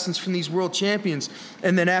 riding man. lessons from these world champions.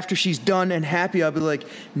 And then after she's done and happy, I'll be like,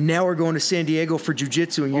 now we're going to San Diego for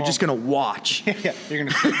jiu-jitsu and you're just gonna watch. Yeah, you're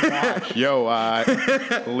gonna sit and watch. Yo,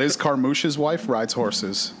 Liz Carmouche's wife rides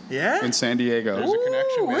horses. Yeah? In San Diego. There's a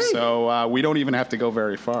connection, man. Ooh, So we don't even have to go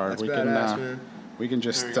very far. That's we badass, man. We can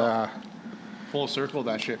just. Full circle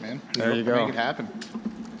that shit, man. There you go. Make it happen.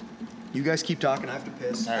 You guys keep talking. I have to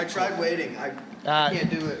piss. All right, I tried waiting. I can't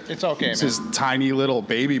do it. It's okay, It's man. his tiny little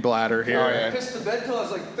baby bladder here. Oh, yeah. I pissed the bed till I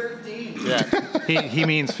was like 13. Yeah, he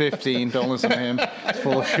means 15. Don't listen to him. It's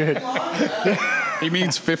full of shit. He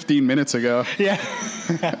means 15 minutes ago. Yeah,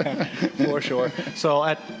 for sure. So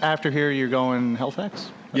after here, you're going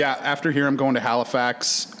Halifax? Yeah, after here, I'm going to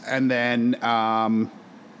Halifax and then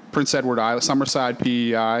Prince Edward Island, Summerside,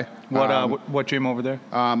 PEI. What gym over there?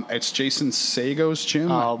 It's Jason Sago's gym.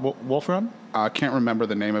 Wolf Run? I can't remember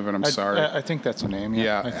the name of it. I'm sorry. I think that's the name.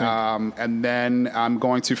 Yeah. I think. And then I'm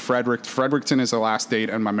going to Fredericton is the last date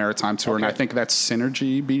on my maritime tour, and Okay. I think that's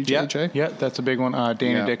Synergy BJJ. Yeah, that's a big one.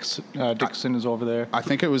 Dana Yeah. Dixon is over there. I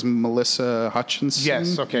think it was Melissa Hutchinson.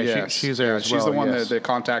 Yes, okay, Yes. she's there as She's well, the one yes. the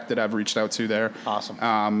contact that I've reached out to there. Awesome.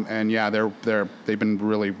 And yeah, they've been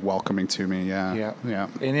really welcoming to me. Yeah.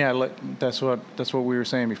 And yeah, that's what we were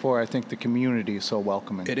saying before. I think the community is so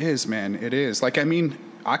welcoming. It is, man. It is. Like, I mean,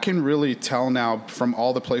 I can really tell now from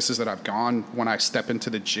all the places that I've gone when I step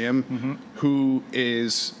into the gym who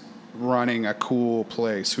is running a cool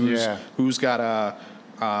place, who's got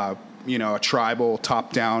a tribal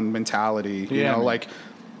top-down mentality. You know, man. like,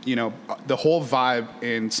 the whole vibe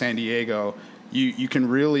in San Diego, you can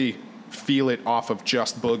really feel it off of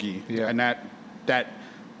just Boogie. Yeah. And that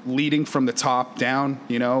leading from the top down,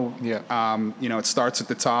 it starts at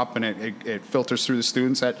the top and it filters through the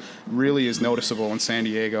students. That really is noticeable in San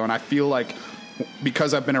Diego. And I feel like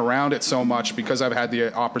because I've been around it so much, because I've had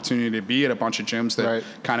the opportunity to be at a bunch of gyms that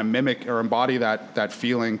kind of mimic or embody that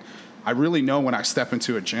feeling, I really know when I step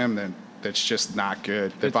into a gym that that's just not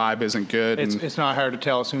good. The vibe isn't good. It's not hard to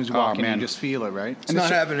tell as soon as you walk in. You just feel it, right? It's not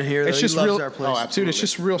happening here. It's Though. just He loves real. our place. Dude, it's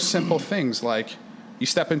just real simple things like you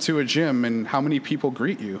step into a gym and how many people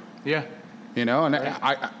greet you. Yeah. And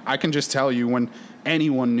I can just tell you when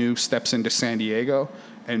anyone new steps into San Diego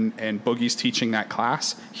and Boogie's teaching that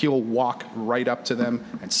class, he'll walk right up to them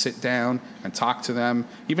and sit down and talk to them,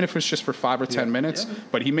 even if it's just for 5 or 10 minutes. Yeah.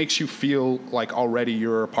 But he makes you feel like already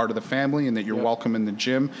you're a part of the family and that you're welcome in the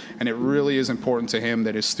gym. And it really is important to him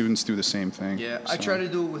that his students do the same thing. Yeah, so. I try to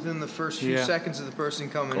do it within the first few seconds of the person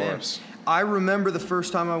coming in. Course. I remember the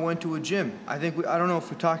first time I went to a gym. I don't know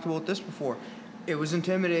if we talked about this before. It was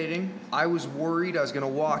intimidating. I was worried I was going to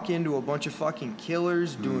walk into a bunch of fucking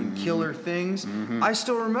killers doing killer things. I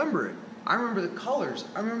still remember it. I remember the colors.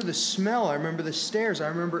 I remember the smell. I remember the stares. I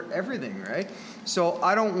remember everything, right? So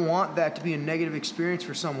I don't want that to be a negative experience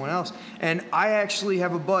for someone else. And I actually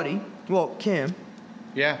have a buddy, well, Cam.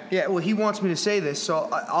 Yeah. Yeah, well, he wants me to say this, so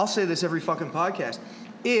I'll say this every fucking podcast.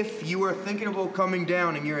 If you are thinking about coming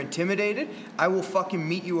down and you're intimidated, I will fucking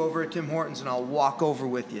meet you over at Tim Hortons and I'll walk over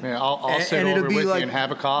with you. Yeah, I'll sit over with you and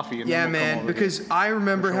have a coffee. And yeah, then we'll man, come over because here. I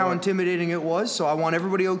remember For how sure. intimidating it was, so I want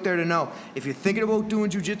everybody out there to know. If you're thinking about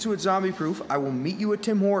doing jiu-jitsu at Zombie Proof, I will meet you at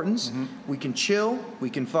Tim Hortons. Mm-hmm. We can chill.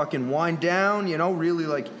 We can fucking wind down, you know, really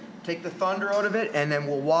like take the thunder out of it, and then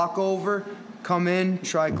we'll walk over, come in,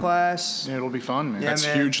 try class. Yeah, it'll be fun, man. Yeah, That's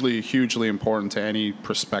man. hugely important to any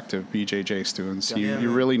prospective BJJ students. Yeah, You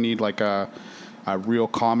man. really need like a real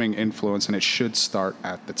calming influence, and it should start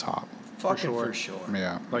at the top. Fucking sure. for sure.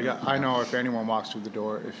 Yeah. Like I know if anyone walks through the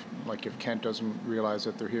door, if Kent doesn't realize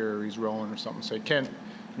that they're here or he's rolling or something, say, Kent,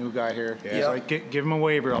 new guy here. Yeah. He's like, give him a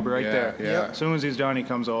waiver. I'll be right Yeah, there. yeah. As soon as he's done, he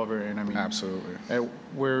comes over, and I mean, Absolutely.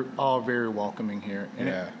 we're all very welcoming here. And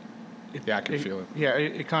Yeah. Yeah, I can feel it. Yeah,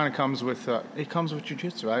 it kind of comes with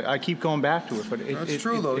jiu-jitsu. I keep going back to it, but That's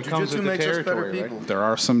true, though. It comes Jiu-jitsu with the makes us better territory, people. right? There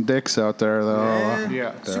are some dicks out there, though. Yeah.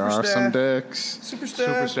 Yeah. There are some dicks. Super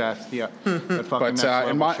Super staff. staff, yeah. That fucking But next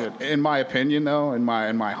level shit. in my opinion, though, in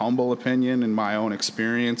my humble opinion, in my own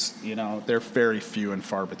experience, you know, they're very few and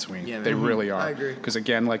far between. Yeah, man. They really are. I agree. Because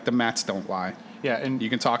again, like the mats don't lie. Yeah, and You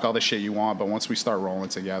can talk all the shit you want, but once we start rolling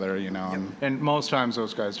together, you know, and most times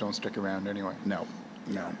those guys don't stick around anyway. no,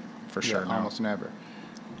 for sure, Yeah, no. almost never.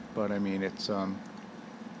 But I mean, it's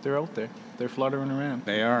they're out there. They're fluttering around.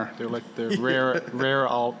 They are. They're like the rare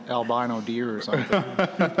albino deer or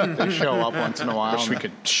something. They show up once in a while. Wish we and-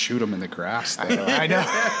 could shoot them in the grass. Though. I know.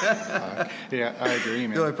 Yeah, I agree,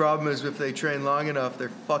 The only man. problem is if they train long enough, they're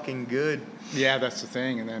fucking good. Yeah, that's the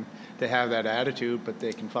thing. And then they have that attitude, but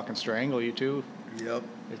they can fucking strangle you too. Yep.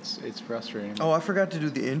 It's frustrating. Oh, I forgot to do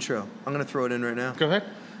the intro. I'm going to throw it in right now. Go ahead.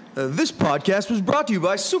 This podcast was brought to you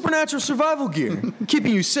by Supernatural Survival Gear,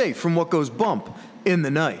 keeping you safe from what goes bump in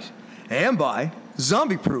the night. And by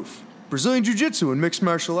Zombie Proof, Brazilian Jiu-Jitsu and Mixed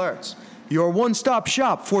Martial Arts, your one-stop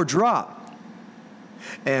shop for drop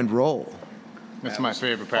and roll. That's my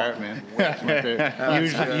favorite part, man. That's my favorite.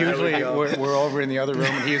 Usually There we go. we're over in the other room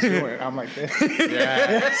and he's doing it. I'm like this.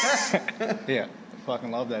 Yes. Yeah.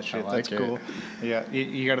 Fucking love that shit. like That's it. cool. Yeah.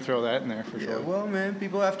 You got to throw that in there for Yeah, sure. well, man,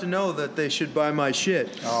 people have to know that they should buy my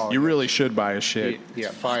shit. Oh, You really should buy a shit. yeah.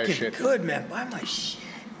 Fire Fucking shit. good, man. Buy my shit.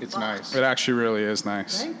 It's nice. It actually really is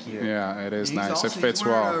nice. Thank you. Yeah, it is He's nice. also- It fits he's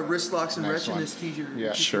wearing, well. wrist locks and Nice wrench in one. his t-shirt.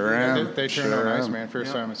 Yeah. Sure am. They turn Sure out nice, am. man. First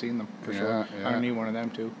Yep. time I've seen them, for Yeah, sure. yeah. I need one of them,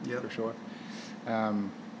 too, Yep. for sure.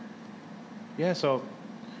 Yeah, so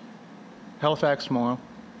Halifax tomorrow,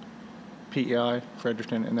 PEI,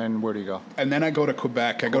 Fredericton, and then where do you go? And then I go to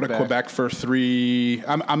Quebec. I go to Quebec. Quebec for 3.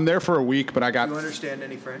 I'm there for a week, but Do you understand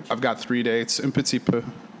any French? I've got 3 dates. Un petit peu.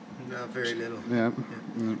 No, very little. Yeah.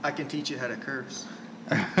 I can teach you how to curse.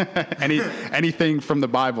 Anything from the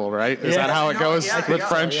Bible, right? Is that how it No, goes yeah, with yeah,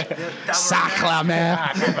 French? yeah. Sacrament.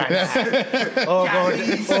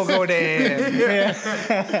 Go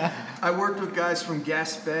there. I worked with guys from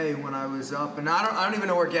Gaspé when I was up, and I don't even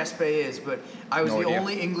know where Gaspé is, but I was No the idea.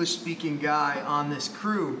 only English-speaking guy on this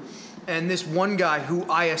crew, and this one guy who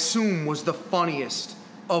I assume was the funniest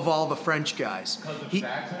of all the French guys.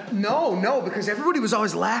 No, because everybody was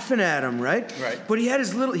always laughing at him, right? Right. But he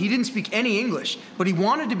didn't speak any English, but he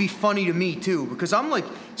wanted to be funny to me too, because I'm like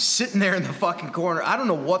sitting there in the fucking corner. I don't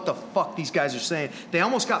know what the fuck these guys are saying. They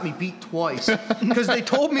almost got me beat twice, because they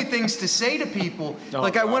told me things to say to people. Oh,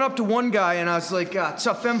 like I God. went up to one guy and I was like,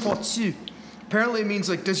 "Ça femme faut-tu?" Apparently it means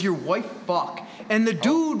like, does your wife fuck? And the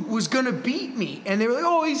dude was gonna beat me, and they were like,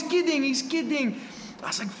 "Oh, he's kidding." I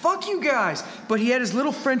was like, fuck you guys. But he had his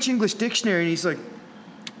little French-English dictionary, and he's like,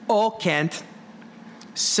 oh, Kent,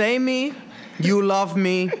 say me, you love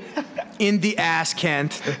me, in the ass,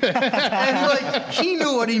 Kent. And, like, he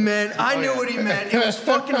knew what he meant. I knew what he meant. It was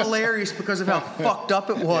fucking hilarious because of how fucked up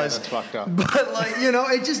it was. that's fucked up. But, like, you know,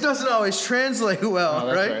 it just doesn't always translate well,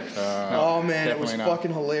 No, right? that's right. Oh, man, it was definitely not.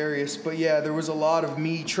 fucking hilarious. But, yeah, there was a lot of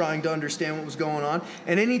me trying to understand what was going on.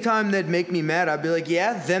 And anytime they'd make me mad, I'd be like,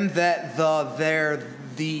 yeah, them, that, the, there,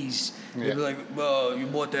 these. They'd Yeah. be like, well,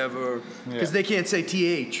 whatever. Because Yeah. they can't say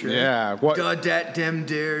TH, right? Yeah, what- Da, dat, dem,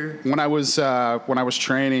 dare. When I was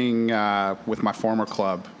training with my former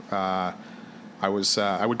club, I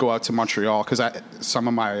would go out to Montreal because some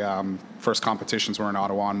of my first competitions were in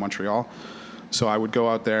Ottawa and Montreal. So I would go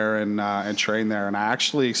out there and train there. And I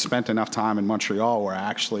actually spent enough time in Montreal where I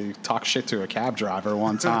actually talked shit to a cab driver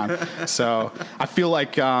one time. So I feel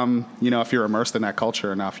like, if you're immersed in that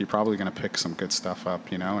culture enough, you're probably going to pick some good stuff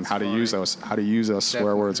up, and how to use those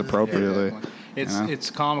swear words appropriately. Yeah, it's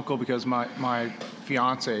comical because my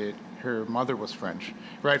fiance, her mother was French,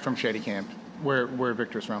 right from Shady Camp, where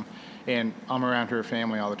Victor's from. And I'm around her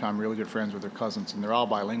family all the time, really good friends with her cousins, and they're all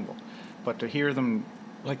bilingual. But to hear them,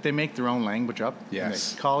 like, they make their own language up.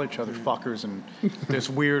 Yes. And they call each other fuckers and this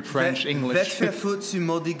weird French, English. Va te faire foutre, tu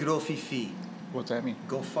maudit gros fifi. What's that mean?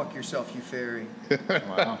 Go fuck yourself, you fairy.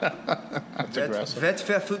 Wow. That's aggressive. Va te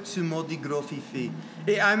faire foutre, tu maudit gros fifi.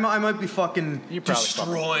 Yeah, I might be fucking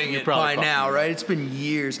destroying it by now, right? It's been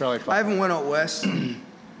years. I haven't went out west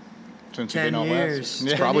since 10 you've been years. West.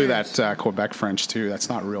 It's probably that Quebec French too. That's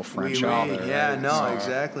not real French at all. Yeah, no,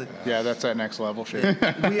 exactly. Yeah, that's that next level shit.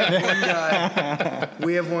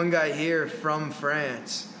 We have one guy here from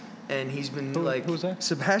France, and he's been who's that?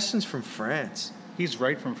 Sebastian's from France. He's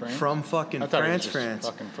right from France. From fucking France.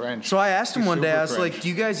 Fucking French. So I asked him one day, I was French. like, do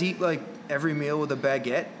you guys eat like every meal with a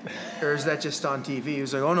baguette? Or is that just on TV? He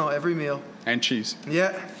was like, oh no, every meal. And cheese.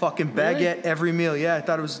 Yeah, fucking baguette every meal. Yeah, I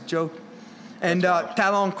thought it was a joke. And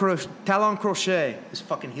talon crochet is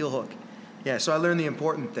fucking heel hook. Yeah, so I learned the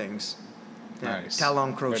important things. Yeah, Nice.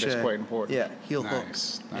 Talon crochet. That is quite important. Yeah, heel hook.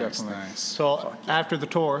 Nice. Definitely. Nice. So after the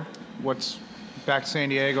tour, what's back to San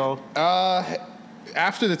Diego?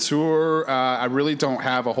 After the tour, I really don't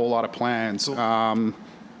have a whole lot of plans. Cool.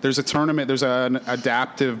 There's a tournament. There's an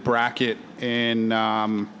adaptive bracket in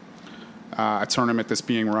a tournament that's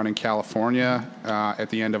being run in California at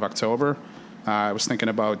the end of October. I was thinking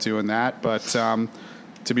about doing that, but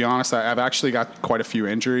to be honest, I've actually got quite a few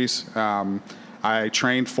injuries. I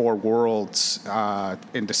trained for Worlds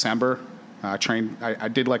in December. I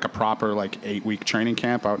did like a proper 8-week training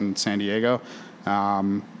camp out in San Diego,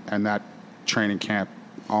 and that training camp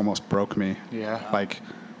almost broke me. Yeah.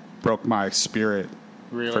 Broke my spirit.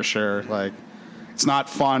 Really? For sure. It's not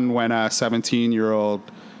fun when a 17-year-old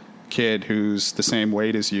kid who's the same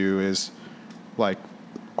weight as you is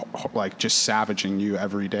just savaging you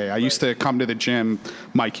every day. I used to come to the gym,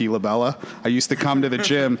 Mikey Labella. I used to come to the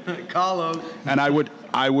gym, Carlo. and I would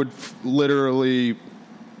literally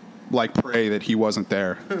pray that he wasn't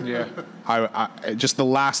there. Yeah. I just the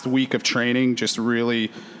last week of training just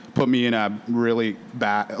really put me in a really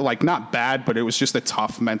bad, not bad, but it was just a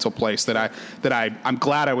tough mental place that I'm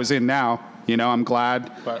glad I was in now. I'm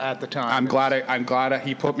glad. But at the time, I'm glad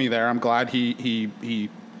he put me there. I'm glad he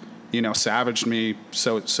savaged me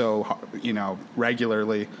so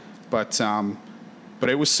regularly, but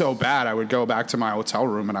it was so bad. I would go back to my hotel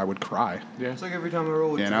room and I would cry. Yeah. It's like every time I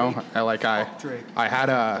roll with Drake. I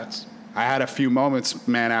had a few moments,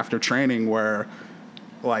 man, after training where,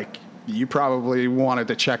 you probably wanted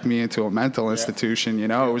to check me into a mental institution.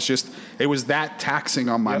 It was that taxing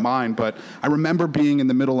on my mind. But I remember being in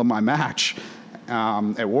the middle of my match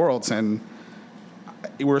at Worlds, and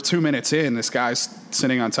we're 2 minutes in. This guy's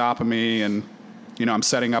sitting on top of me, and I'm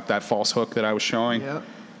setting up that false hook that I was showing. Yep.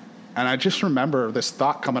 And I just remember this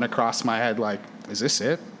thought coming across my head, is this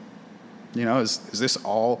it? Is this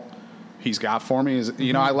all he's got for me?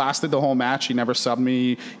 I lasted the whole match. He never subbed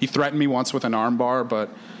me. He threatened me once with an arm bar, but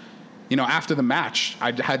after the match,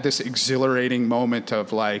 I had this exhilarating moment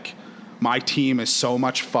of my team is so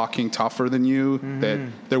much fucking tougher than you that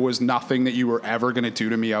there was nothing that you were ever going to do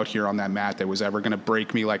to me out here on that mat that was ever going to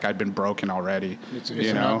break me like I'd been broken already. It's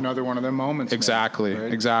another one of them moments. Exactly, man,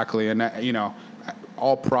 right? exactly. And I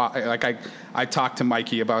talked to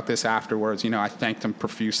Mikey about this afterwards. I thanked him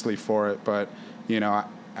profusely for it, but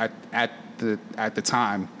at the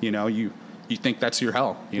time, you think that's your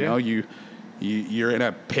hell. You're in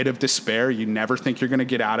a pit of despair. You never think you're going to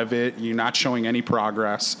get out of it. You're not showing any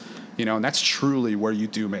progress. And that's truly where you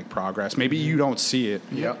do make progress. Maybe you don't see it.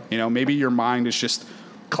 Yeah. Maybe your mind is just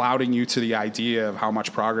clouding you to the idea of how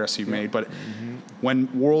much progress you've made. But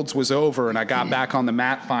when Worlds was over and I got back on the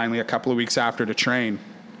mat finally a couple of weeks after to train,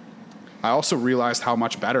 I also realized how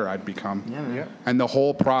much better I'd become. Yeah, man. Yeah. And the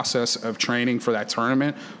whole process of training for that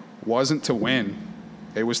tournament wasn't to win.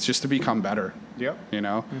 It was just to become better. Yep.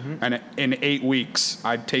 And in 8 weeks,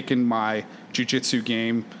 I'd taken my jiu-jitsu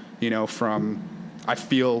game, from, I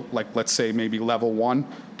feel let's say maybe level 1,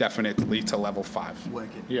 definitely to level 5.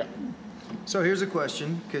 Wicked. Yeah. So here's a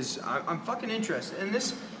question, because I'm fucking interested. And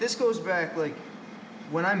this goes back,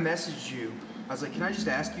 when I messaged you, I was like, can I just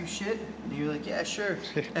ask you shit? And you were like, yeah, sure.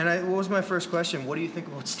 And what was my first question? What do you think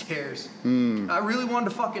about stairs? I really wanted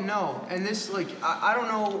to fucking know. And this, I don't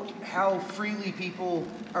know how freely people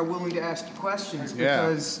are willing to ask you questions,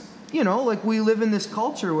 because you know, like we live in this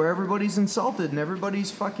culture where everybody's insulted and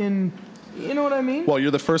everybody's fucking, you know what I mean? Well,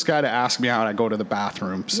 you're the first guy to ask me how I go to the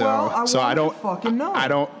bathroom, so I don't fucking know. I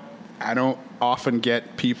don't often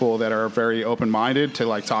get people that are very open-minded to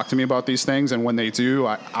like talk to me about these things, and when they do,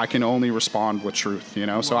 I can only respond with truth, you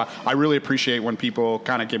know. So I really appreciate when people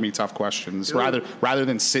kind of give me tough questions rather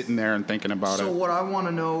than sitting there and thinking about it. So what I want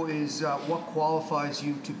to know is what qualifies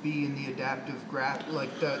you to be in the adaptive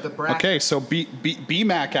like the bracket. Okay, so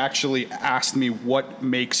BMAC actually asked me what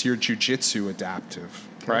makes your jiu-jitsu adaptive,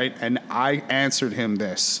 right? And I answered him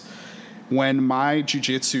this: when my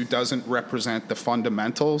jiu-jitsu doesn't represent the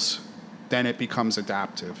fundamentals, then it becomes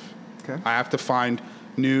adaptive. Okay. I have to find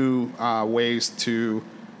new ways to,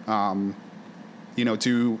 you know,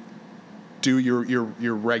 do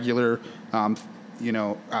your regular,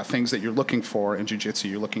 things that you're looking for in jiu-jitsu.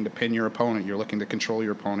 You're looking to pin your opponent. You're looking to control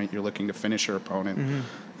your opponent. You're looking to finish your opponent. Mm-hmm.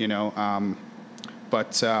 You know,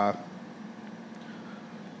 but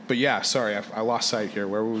yeah. Sorry, I lost sight here.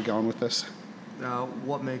 Where were we going with this?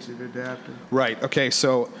 What makes it adaptive? Right. Okay.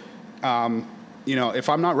 So. You know, if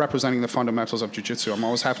I'm not representing the fundamentals of jiu-jitsu, I'm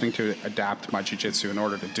always having to adapt my jiu-jitsu in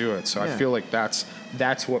order to do it. So I feel like that's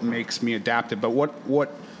what makes me adaptive. But what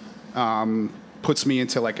puts me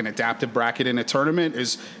into like an adaptive bracket in a tournament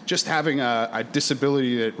is just having a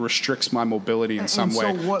disability that restricts my mobility in some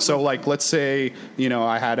way. So like, let's say, you know,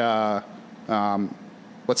 I had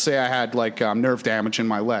nerve damage in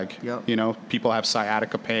my leg. Yep. You know, people have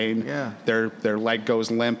sciatica pain. Yeah. Their leg goes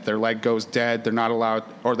limp. Their leg goes dead. They're not allowed,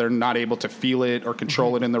 or they're not able to feel it or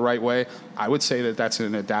control it in the right way. I would say that that's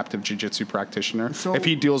an adaptive jiu-jitsu practitioner. So if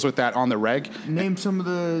he deals with that on the reg. Name some of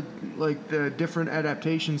the different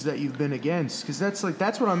adaptations that you've been against, because that's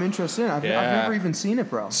what I'm interested in. I've never even seen it,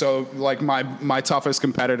 bro. So like my toughest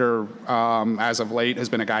competitor as of late has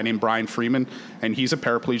been a guy named Brian Freeman, and he's a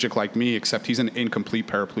paraplegic like me, except he's an incomplete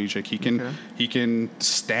paraplegic. He can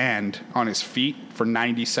stand on his feet for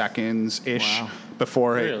 90 seconds ish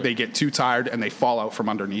before they get too tired and they fall out from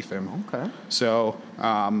underneath him. Okay. So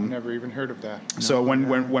never even heard of that. So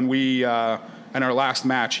when we in our last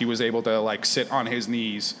match, he was able to like sit on his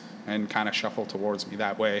knees and kind of shuffle towards me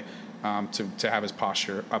that way to have his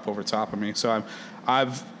posture up over top of me. So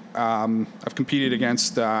I've competed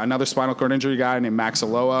against another spinal cord injury guy named Max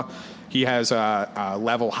Aloha. He has a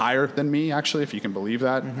level higher than me, actually, if you can believe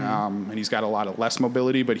that. Mm-hmm. And he's got a lot of less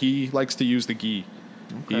mobility, but he likes to use the gi.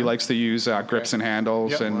 Okay. He likes to use grips and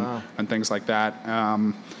handles and things like that.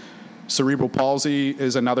 Cerebral palsy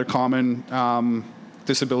is another common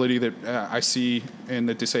disability that I see in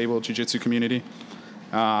the disabled jiu-jitsu community.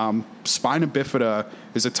 Spina bifida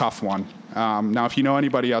is a tough one. Now, if you know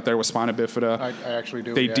anybody out there with spina bifida, I actually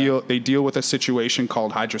do. They deal with a situation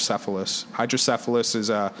called hydrocephalus. Hydrocephalus is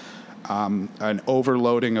an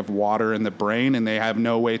overloading of water in the brain, and they have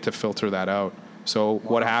no way to filter that out. So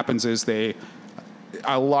what happens is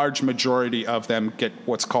a large majority of them get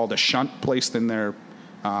what's called a shunt placed in their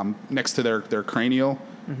next to their cranial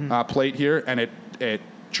plate here, and it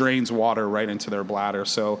drains water right into their bladder.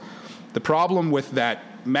 So the problem with that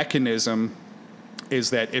mechanism is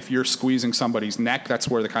that if you're squeezing somebody's neck, that's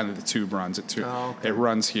where the tube runs. It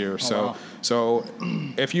runs here. So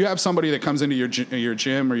if you have somebody that comes into your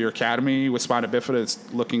gym or your academy with spina bifida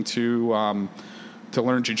that's looking to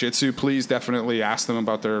learn jiu-jitsu, please definitely ask them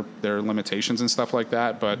about their limitations and stuff like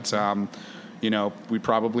that. But we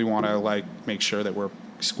probably want to make sure that we're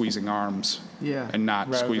squeezing arms and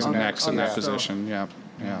not squeezing necks in that position. Yeah.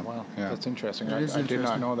 Yeah. Wow. Yeah. That's interesting. I did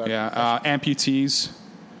not know that. Yeah. Amputees.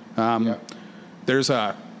 There's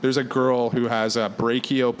a girl who has a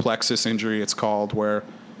brachial plexus injury, it's called, where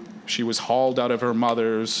she was hauled out of her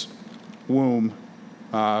mother's womb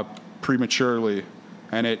prematurely,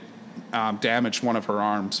 and it damaged one of her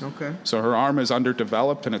arms. Okay. So her arm is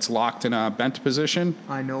underdeveloped and it's locked in a bent position.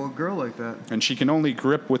 I know a girl like that. And she can only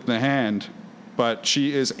grip with the hand, but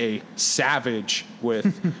she is a savage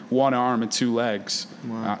with one arm and two legs.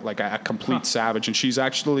 Wow. Like a complete savage. And she's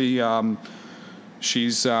actually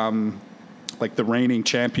like the reigning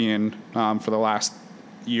champion for the last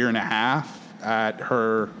year and a half at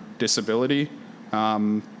her disability.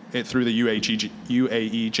 Through the UAE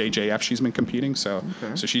JJF, she's been competing. So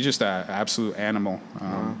she's just an absolute animal.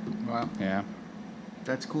 Wow. Yeah.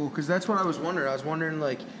 That's cool, because that's what I was wondering. I was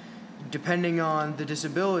wondering, depending on the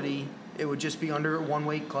disability, it would just be under one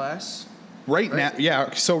weight class. Right now, yeah.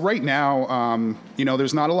 So right now,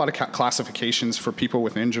 there's not a lot of classifications for people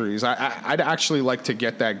with injuries. I'd actually like to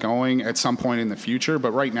get that going at some point in the future,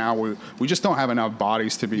 but right now we just don't have enough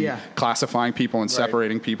bodies to be classifying people and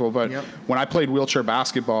separating people. But when I played wheelchair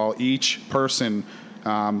basketball, each person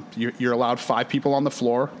You're allowed 5 people on the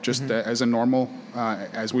floor, just as a normal,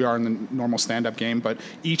 as we are in the normal stand-up game. But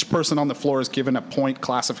each person on the floor is given a point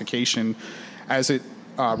classification as it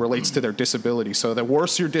relates to their disability. So the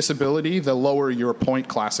worse your disability, the lower your point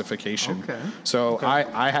classification. Okay. So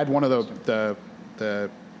I had one of the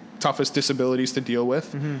toughest disabilities to deal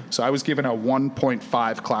with. So I was given a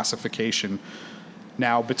 1.5 classification.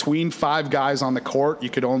 Now, between 5 guys on the court, you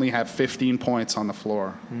could only have 15 points on the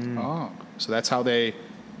floor. Oh, So that's how they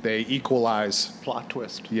equalize. plot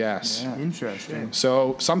twist. Yes. Yeah. Interesting.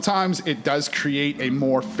 So sometimes it does create a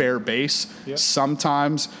more fair base. Yep.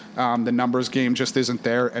 Sometimes the numbers game just isn't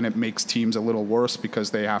there, and it makes teams a little worse because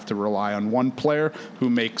they have to rely on one player who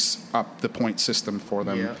makes up the point system for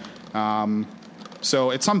them. Yeah.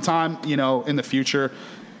 So at some time, in the future,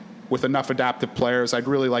 with enough adaptive players, I'd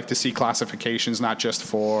really like to see classifications not just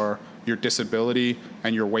for your disability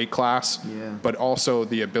and your weight class, but also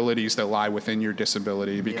the abilities that lie within your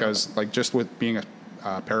disability. Because, like, just with being a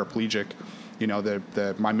paraplegic,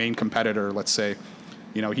 my main competitor, let's say,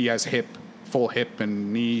 he has full hip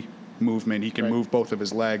and knee movement. He can move both of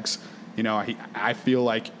his legs. I feel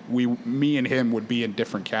like me and him would be in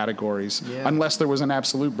different categories unless there was an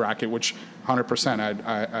absolute bracket, which 100%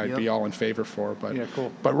 I'd be all in favor for. But yeah,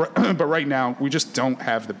 cool. But right now we just don't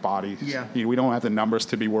have the bodies. Yeah. We don't have the numbers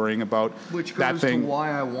to be worrying about Which that goes thing. to why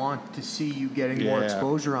I want to see you getting more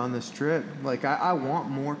exposure on this trip. Like, I want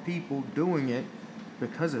more people doing it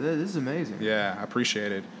because of this. This is amazing. Yeah, I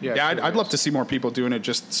appreciate it. Yeah, I'd love to see more people doing it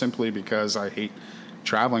just simply because I hate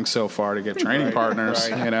traveling so far to get training partners.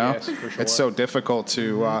 Yes, for sure. It's so difficult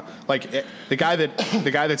to the guy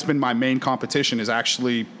that's been my main competition is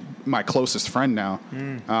actually my closest friend now,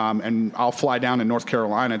 and I'll fly down to North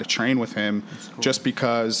Carolina to train with him just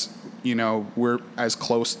because we're as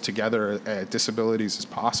close together at disabilities as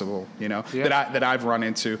possible. That I've run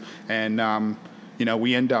into, and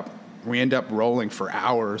we end up rolling for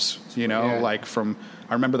hours. Like from.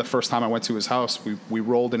 I remember the first time I went to his house, we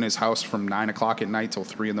rolled in his house from 9 o'clock at night till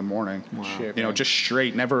 3 a.m. Wow. Shit, Just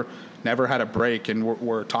straight, never had a break, and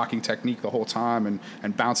we're talking technique the whole time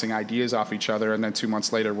and bouncing ideas off each other, and then 2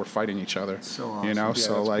 months later we're fighting each other. So awesome.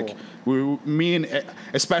 So like cool. me and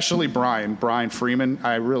especially Brian Freeman,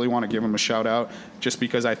 I really want to give him a shout out just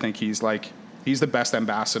because I think he's the best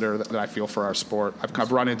ambassador that I feel for our sport.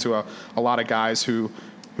 I've run into a lot of guys who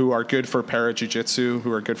are good for para jiu-jitsu,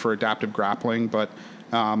 who are good for adaptive grappling, but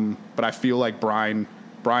I feel like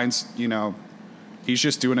Brian's, he's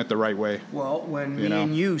just doing it the right way. Well, when me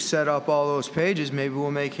and you set up all those pages, maybe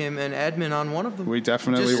we'll make him an admin on one of them. We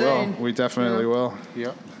definitely will. We definitely will.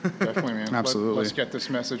 Yep, definitely, man. Absolutely. Let's get this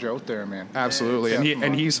message out there, man. Absolutely,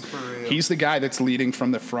 and he's the guy that's leading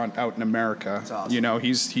from the front out in America. That's awesome.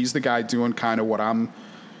 He's the guy doing kind of what I'm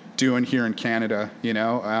doing here in Canada,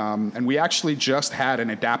 and we actually just had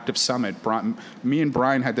an adaptive summit. Me and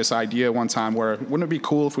Brian had this idea one time where wouldn't it be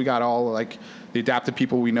cool if we got all like the adaptive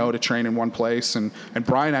people we know to train in one place, and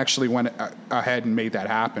Brian actually went ahead and made that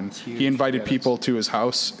happen. He invited people to his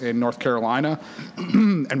house in North Carolina,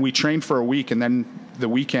 and we trained for a week, and then the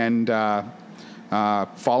weekend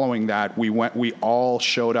following that, we all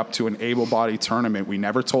showed up to an able-bodied tournament. We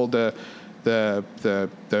never told the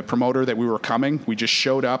promoter that we were coming. We just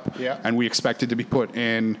showed up, and we expected to be put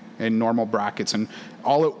in normal brackets, and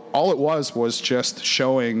all it was just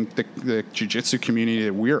showing the jiu-jitsu community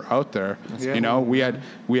that we're out there.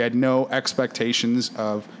 We had no expectations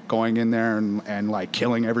of going in there and like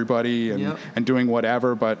killing everybody and doing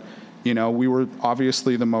whatever, but we were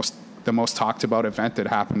obviously the most talked about event that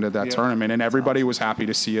happened at that tournament, and everybody was happy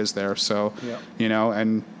to see us there. So,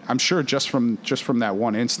 and I'm sure just from that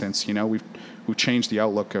one instance, we've changed the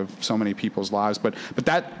outlook of so many people's lives. But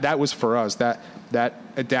that was for us. That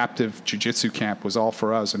adaptive jiu-jitsu camp was all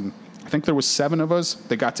for us, and I think there was 7 of us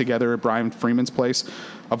that got together at Brian Freeman's place,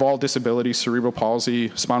 of all disabilities: cerebral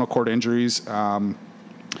palsy, spinal cord injuries, a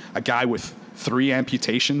guy with 3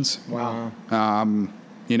 amputations. Wow.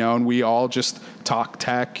 And we all just talked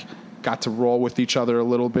tech, got to roll with each other a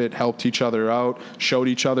little bit, helped each other out, showed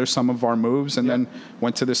each other some of our moves, and then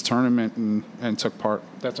went to this tournament and took part.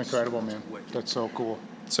 That's incredible, man. That's so cool.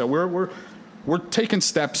 So we're taking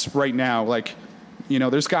steps right now. Like,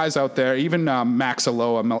 there's guys out there, even Max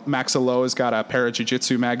Aloha. Max Aloha's got a para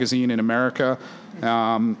jiu-jitsu magazine in America.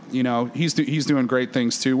 He's doing great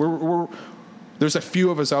things too. there's a few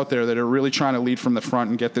of us out there that are really trying to lead from the front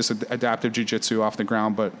and get this adaptive jiu-jitsu off the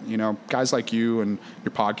ground. But, you know, guys like you and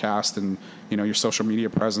your podcast and, you know, your social media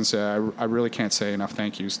presence, I really can't say enough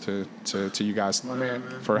thank yous to you guys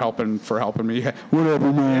for helping me.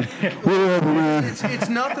 Whatever, man. Whatever, man. It's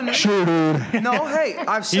nothing. Sure, dude. No, hey,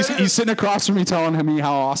 I've said He's sitting across from me telling me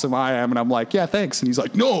how awesome I am, and I'm like, yeah, thanks. And he's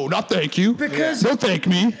like, no, not thank you. Because don't thank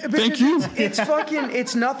me. Thank you.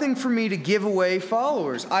 It's nothing for me to give away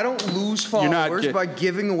followers. I don't lose followers by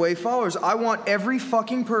giving away followers. I want every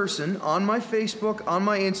fucking person on my Facebook, on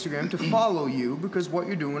my Instagram to follow you because what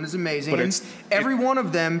you're doing is amazing. And every one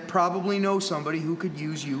of them probably knows somebody who could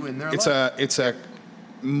use you in their life. It's a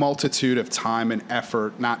multitude of time and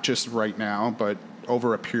effort, not just right now, but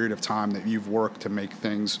over a period of time that you've worked to make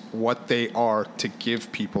things what they are to give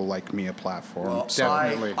people like me a platform. Well,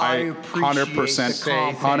 definitely. I appreciate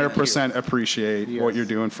 100% appreciate what you're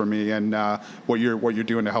doing for me and what you're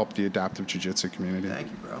doing to help the adaptive jiu-jitsu community.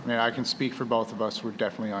 Thank you, bro. Man, I can speak for both of us. We're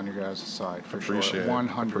definitely on your guys' side for Appreciate sure. it.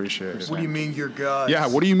 100%. Appreciate it. What do you mean, your guys? Yeah,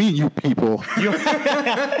 what do you mean, you people?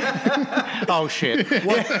 Oh shit.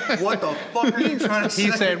 What the fuck are you trying to say?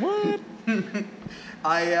 He said what?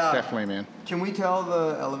 Definitely, man. Can we tell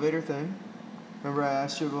the elevator thing? Remember I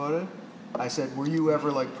asked you about it? I said, were you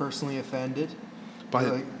ever like personally offended?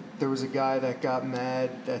 Like, there was a guy that got mad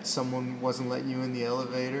that someone wasn't letting you in the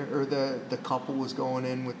elevator, or the couple was going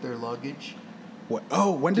in with their luggage. What?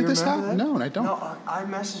 Oh, when did this happen? No, I don't. No, I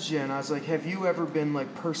messaged you and I was like, have you ever been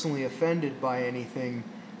like personally offended by anything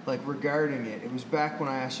like regarding it? It was back when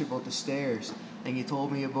I asked you about the stairs. And you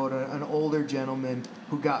told me about an older gentleman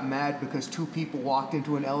who got mad because two people walked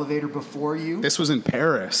into an elevator before you. This was in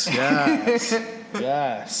Paris. Yes.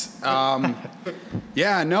 Yes.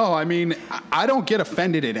 Yeah, no, I mean, I don't get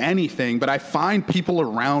offended at anything, but I find people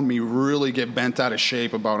around me really get bent out of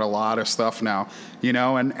shape about a lot of stuff now, you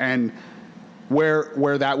know, and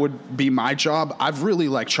where that would be my job, I've really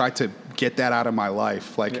like tried to get that out of my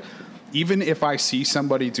life. Like, even if I see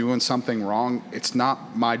somebody doing something wrong, it's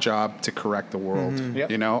not my job to correct the world. Mm-hmm.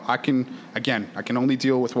 Yep. You know, I can only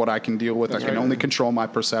deal with what I can deal with. I can only control my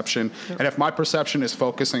perception. Yep. And if my perception is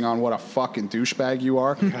focusing on what a fucking douchebag you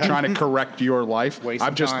are, trying to correct your life,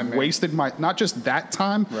 I've just wasted my, not just that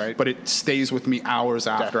time, but it stays with me hours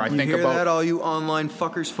after. Definitely. I think you hear about that, all you online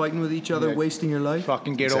fuckers fighting with each other, wasting your life?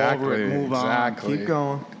 Fucking get over it, move on. Keep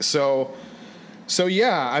going. So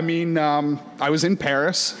yeah, I mean, I was in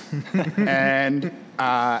Paris, and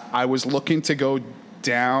I was looking to go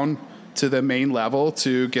down to the main level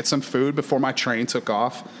to get some food before my train took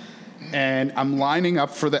off. And I'm lining up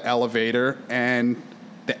for the elevator, and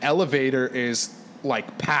the elevator is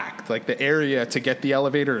like packed. Like the area to get the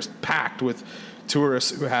elevator is packed with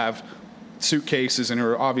tourists who have suitcases and who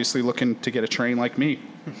are obviously looking to get a train like me.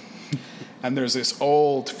 And there's this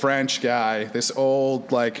old French guy, this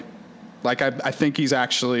old like I think he's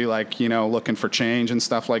actually like, you know, looking for change and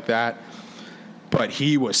stuff like that. But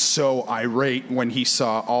he was so irate when he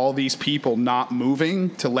saw all these people not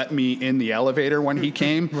moving to let me in the elevator when he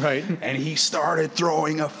came. Right. And he started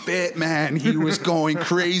throwing a fit, man. He was going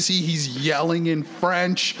crazy. He's yelling in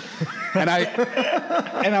French. And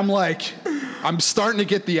I'm like, I'm starting to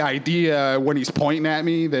get the idea when he's pointing at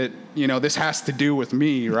me that, you know, this has to do with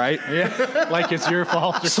me, right? Yeah. Like it's your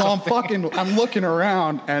fault or so something. I'm looking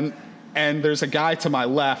around and there's a guy to my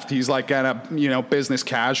left. He's like at a, you know, business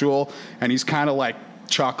casual, and he's kind of like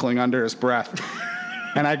chuckling under his breath.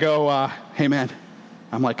 And I go, hey man,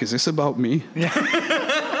 I'm like, is this about me? Yeah.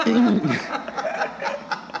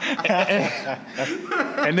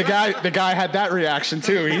 And the guy had that reaction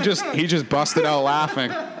too. He just busted out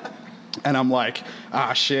laughing. And I'm like,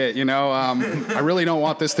 shit, you know, I really don't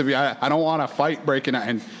want this to be, I don't want a fight breaking out.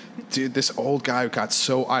 And dude, this old guy got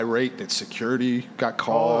so irate that security got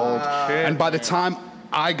called. And by the time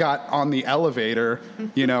I got on the elevator,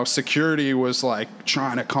 you know, security was like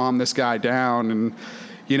trying to calm this guy down. And,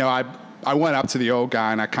 you know, I went up to the old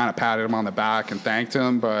guy and I kind of patted him on the back and thanked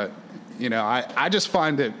him. But, you know, I just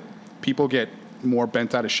find that people get more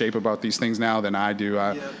bent out of shape about these things now than I do.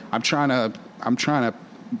 I'm trying to,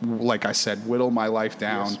 like I said, whittle my life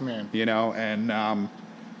down, yes, you know, and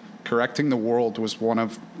correcting the world was one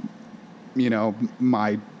of, you know,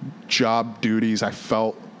 my job duties. I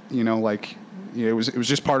felt, you know, like, you know, it was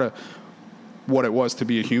just part of what it was to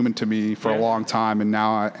be a human to me for a long time, and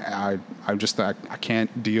now I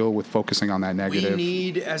can't deal with focusing on that negative. We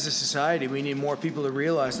need, as a society, we need more people to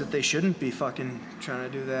realize that they shouldn't be fucking trying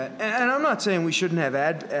to do that. And I'm not saying we shouldn't have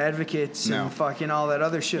advocates and fucking all that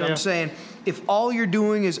other shit. I'm saying if all you're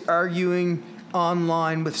doing is arguing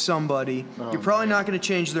online with somebody, you're probably not going to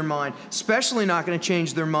change their mind, especially not going to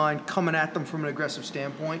change their mind coming at them from an aggressive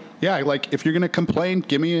standpoint. Yeah, like if you're going to complain,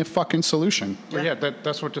 give me a fucking solution. Well, yeah,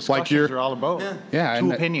 that's what discussions are all about. Yeah.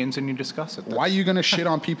 Two opinions and you discuss it. Why are you going to shit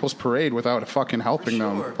on people's parade without fucking helping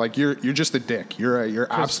them? Like you're just a dick. You're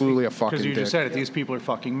absolutely a fucking dick. Because you just said it. These people are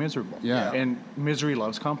fucking miserable. Yeah. And misery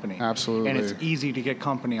loves company. Absolutely. And it's easy to get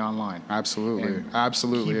company online. Absolutely. And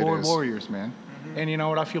Absolutely. Keyboard warriors, man. And you know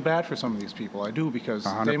what? I feel bad for some of these people. I do, because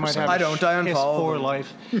 100%. they might have I unfollow poor them.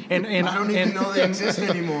 life. And I don't even know they exist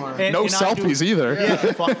anymore. No selfies either. Yeah,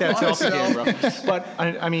 fuck that selfie game, bro. But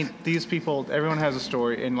I mean, these people, everyone has a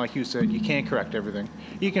story, and like you said, you can't correct everything.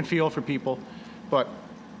 You can feel for people, but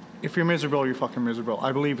if you're miserable, you're fucking miserable.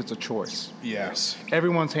 I believe it's a choice. Yes.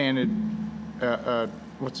 Everyone's handed hand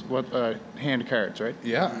of cards, right?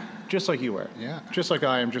 Yeah. Just like you are. Yeah. Just like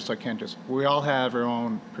I am, just like Kent is. We all have our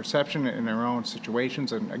own perception and our own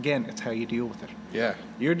situations, and again, it's how you deal with it. Yeah.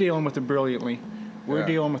 You're dealing with it brilliantly. We're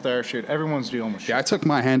dealing with our shit. Everyone's dealing with shit. Yeah, I took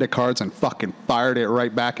my hand of cards and fucking fired it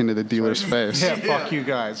right back into the dealer's face. Yeah, fuck you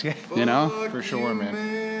guys. Yeah. You know? For sure,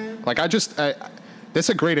 man. Like that's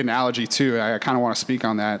a great analogy too. I kind of want to speak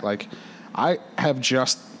on that. Like I have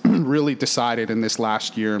just really decided in this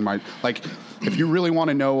last year in my, like, if you really want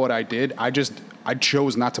to know what I did, I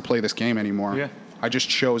chose not to play this game anymore. Yeah. I just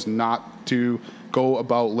chose not to go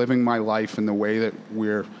about living my life in the way that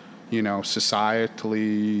we're,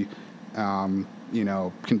 societally,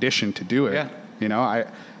 conditioned to do it. Yeah.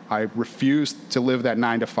 I refused to live that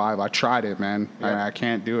 9 to 5. I tried it, man. Yeah. I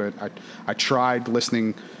can't do it. I tried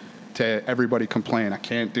listening to everybody complain. I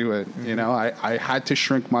can't do it. Mm-hmm. I had to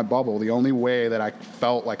shrink my bubble. The only way that I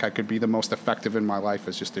felt like I could be the most effective in my life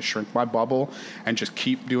is just to shrink my bubble and just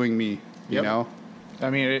keep doing me, you know? I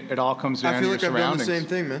mean, it all comes down to your surroundings. I feel like I've done the same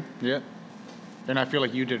thing, man. Yeah. And I feel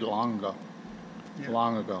like you did it long ago. Yeah.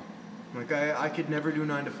 Long ago. Like, I could never do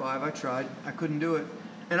 9 to 5. I tried. I couldn't do it.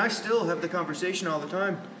 And I still have the conversation all the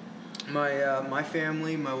time. My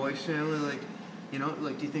family, my wife's family, like, do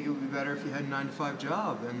you think it would be better if you had a 9 to 5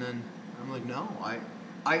 job? And then I'm like, no.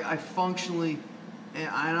 I functionally, and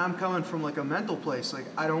I'm coming from, like, a mental place. Like,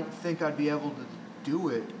 I don't think I'd be able to do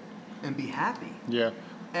it and be happy. Yeah.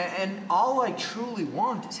 And all I truly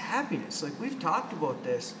want is happiness. Like, we've talked about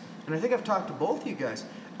this, and I think I've talked to both of you guys.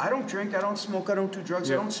 I don't drink, I don't smoke, I don't do drugs,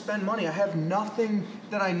 I don't spend money. I have nothing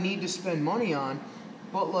that I need to spend money on,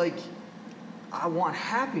 but, like, I want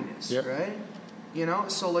happiness, right?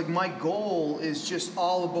 So, like, my goal is just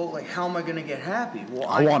all about, like, how am I going to get happy? Well,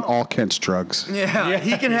 I want all Kent's drugs. Yeah,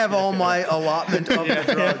 he can have all my allotment of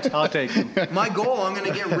the drugs. I'll take them. My goal, I'm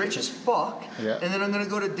going to get rich as fuck, Yeah. and then I'm going to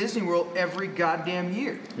go to Disney World every goddamn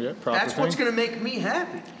year. Yeah, proper That's what's thing. going to make me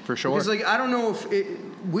happy. For sure. Because, like, I don't know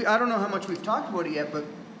I don't know how much we've talked about it yet, but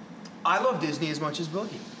I love Disney as much as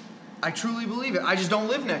Boogie. I truly believe it. I just don't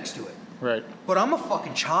live next to it. Right. But I'm a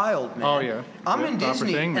fucking child, man. Oh, yeah. I'm Yeah, in proper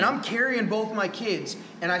Disney, thing, and man. I'm carrying both my kids,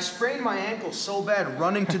 and I sprained my ankle so bad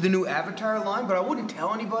running to the new Avatar line, but I wouldn't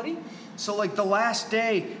tell anybody. So, like, the last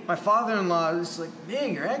day, my father-in-law is like,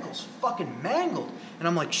 man, your ankle's fucking mangled. And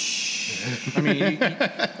I'm like, shh. I mean,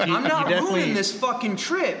 I'm not ruining this fucking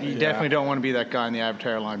trip. You definitely don't want to be that guy in the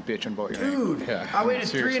Avatar line bitching about your ankle. Dude, Yeah. I waited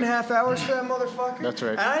Seriously. 3.5 hours for that motherfucker. That's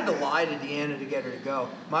right. And I had to lie to Deanna to get her to go.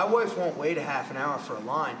 My wife won't wait a half an hour for a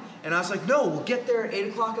line. And I was like, no, we'll get there at 8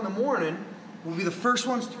 o'clock in the morning. We'll be the first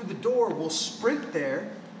ones through the door. We'll sprint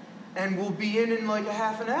there. And we'll be in like a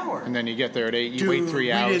half an hour. And then you get there at 8, you Dude, wait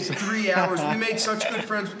 3 hours. We did 3 hours. We made such good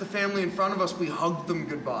friends with the family in front of us. We hugged them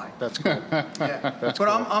goodbye. That's cool. Yeah. But cool.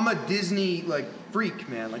 I'm a Disney freak,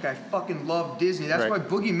 man. Like, I fucking love Disney. That's Right. why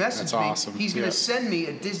Boogie messaged That's me. awesome. He's gonna Yeah. send me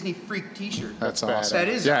a Disney freak T-shirt. That's bad. awesome. That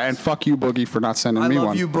is Yeah, awesome. and fuck you, Boogie, for not sending I me love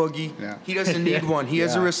one. you, Boogie. Yeah. He doesn't need one. He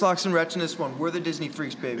has a Yeah. Wristlock and Retinus one. We're the Disney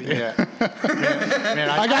freaks, baby. Yeah. Man,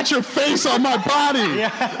 I got your face on my body. I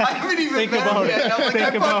haven't even Think met about him yet. it. I'm like, Think I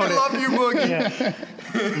about fucking it. love you,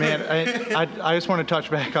 Boogie. Man, I just want to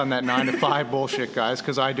touch back on that 9 to 5 bullshit, guys,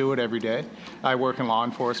 because I do it every day. I work in law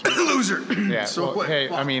enforcement. Loser. Yeah. So well, what? hey,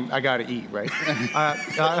 Fuck. I mean, I got to eat, right?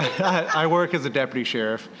 I work as a deputy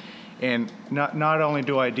sheriff, and not only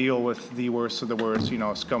do I deal with the worst of the worst,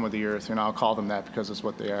 scum of the earth, and I'll call them that because it's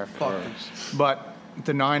what they are. Fuckers. But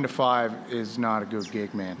the 9 to 5 is not a good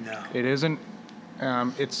gig, man. No. It isn't.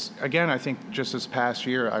 It's, again, I think just this past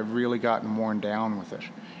year, I've really gotten worn down with it.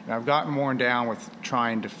 And I've gotten worn down with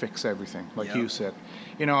trying to fix everything, like Yep. you said.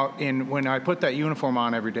 And when I put that uniform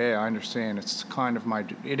on every day, I understand it's kind of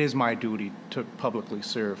it is my duty to publicly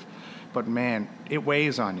serve. But man, it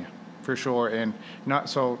weighs on you, for sure. And not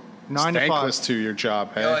so 9 to 5. Thankless to your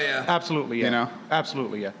job, hey? Oh, yeah. Absolutely, yeah. You know?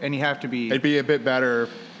 Absolutely, yeah. And you have to be. It'd be a bit better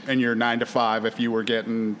in your 9 to 5 if you were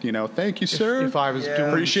getting, thank you, sir. If I was doing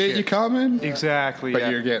appreciate shit. you coming. Exactly. But yeah.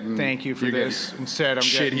 you're getting thank you for you're this. getting Instead, I'm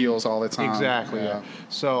shit getting heels all the time. Exactly. Yeah.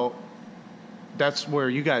 So that's where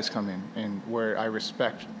you guys come in, and where I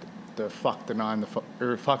respect the fuck the 9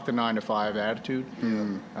 to 5 attitude.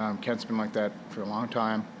 Kent's been like that for a long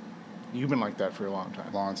time. You've been like that for a long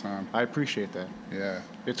time. Long time. I appreciate that. Yeah.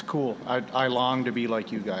 It's cool. I long to be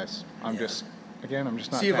like you guys. I'm just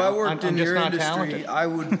not. See, if I worked I'm in just your not industry, talented. I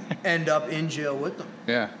would end up in jail with them.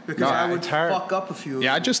 Yeah. Because No, I would it's hard. fuck up a few of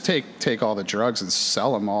Yeah, I them. just take all the drugs and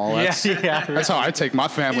sell them all. That's, yeah. that's how I take my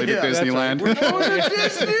family to Yeah, that's Disneyland. We're going to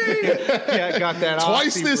Disney! Yeah, got that Twice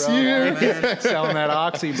Oxy, this bro. year. Man. Selling that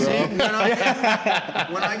Oxy, bro. See, when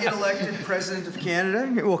I get elected president of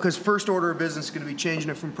Canada, well, because first order of business is going to be changing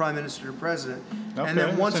it from prime minister to president. Okay, And then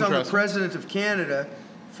that's once I'm the interesting. president of Canada,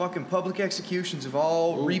 fucking public executions of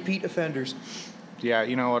all repeat offenders. Yeah,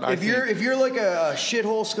 you know what? If you're like a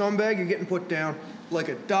shithole scumbag, you're getting put down like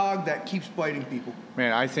a dog that keeps biting people.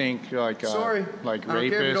 Man, I think like Sorry. like I don't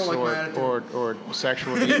care if you rapists don't like my or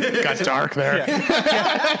sexual Got dark there.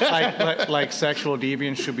 like sexual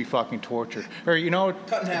deviants should be fucking tortured. Or Cut in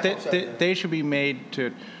half upside down. they should be made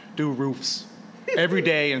to do roofs every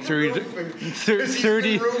day and 30 He's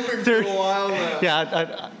been roofing for a while now.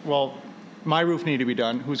 Yeah, well, my roof needed to be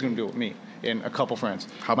done. Who's going to do it? Me and a couple friends.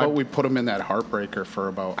 How about we put them in that heartbreaker for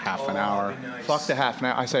about half an hour? That'd be nice. Fuck the half an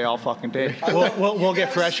hour. I say all fucking day. We'll get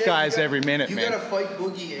gotta fresh stay- guys you gotta- every minute, you man. gotta fight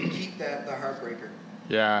Boogie and keep the heartbreaker.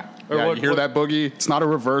 Yeah. Or Yeah, what- you hear what- that, Boogie? It's not a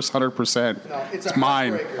reverse 100%. No, it's a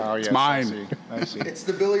mine. heartbreaker. Oh, It's yes, mine. I see. It's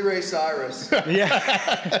the Billy Ray Cyrus. Yeah.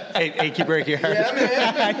 Hey, achy breaky heart. Yeah,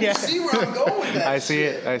 man. Yeah. See where I'm going with that I see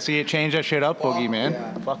shit. it. I see it. Change that shit up, Boogie, man.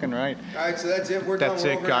 yeah. Fucking right. All right, so that's it. We're done. That's We're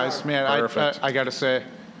it, over an guys. hour. Man, Perfect. I gotta say,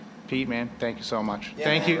 Pete, man, thank you so much. Yeah,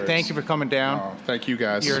 thank man. you. Thank you for coming down. Oh, thank you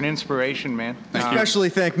guys. You're an inspiration, man. Especially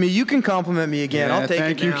thank me. You can compliment me again. Yeah, I'll take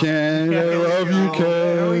thank it you, now. Ken. I love you, Ken.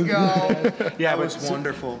 There we go. Yeah, that but was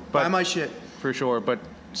wonderful. but- Buy my shit. For sure. But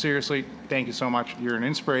seriously, thank you so much. You're an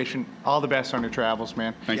inspiration. All the best on your travels,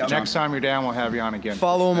 man. Thank you, John. Next time you're down, we'll have you on again.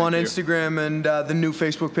 Follow him on Thank you. Instagram and the new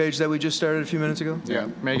Facebook page that we just started a few minutes ago. Yeah,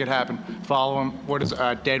 make it happen. Follow him. What is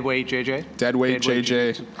Deadweight JJ? Deadweight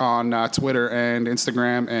JJ on Twitter and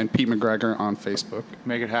Instagram, and Pete McGregor on Facebook.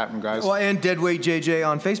 Make it happen, guys. Well, and Deadweight JJ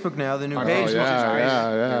on Facebook now, the new Oh, page. which is yeah, nice.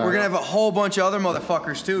 yeah. We're gonna have a whole bunch of other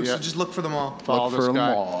motherfuckers too, Yeah. so just look for them all. Follow Look this for 'em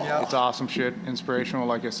guy. all. Yeah. It's awesome shit. Inspirational,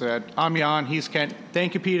 like I said. I'm Jan. He's Kent.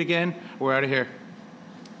 Thank you, Pete, again. We're out of here.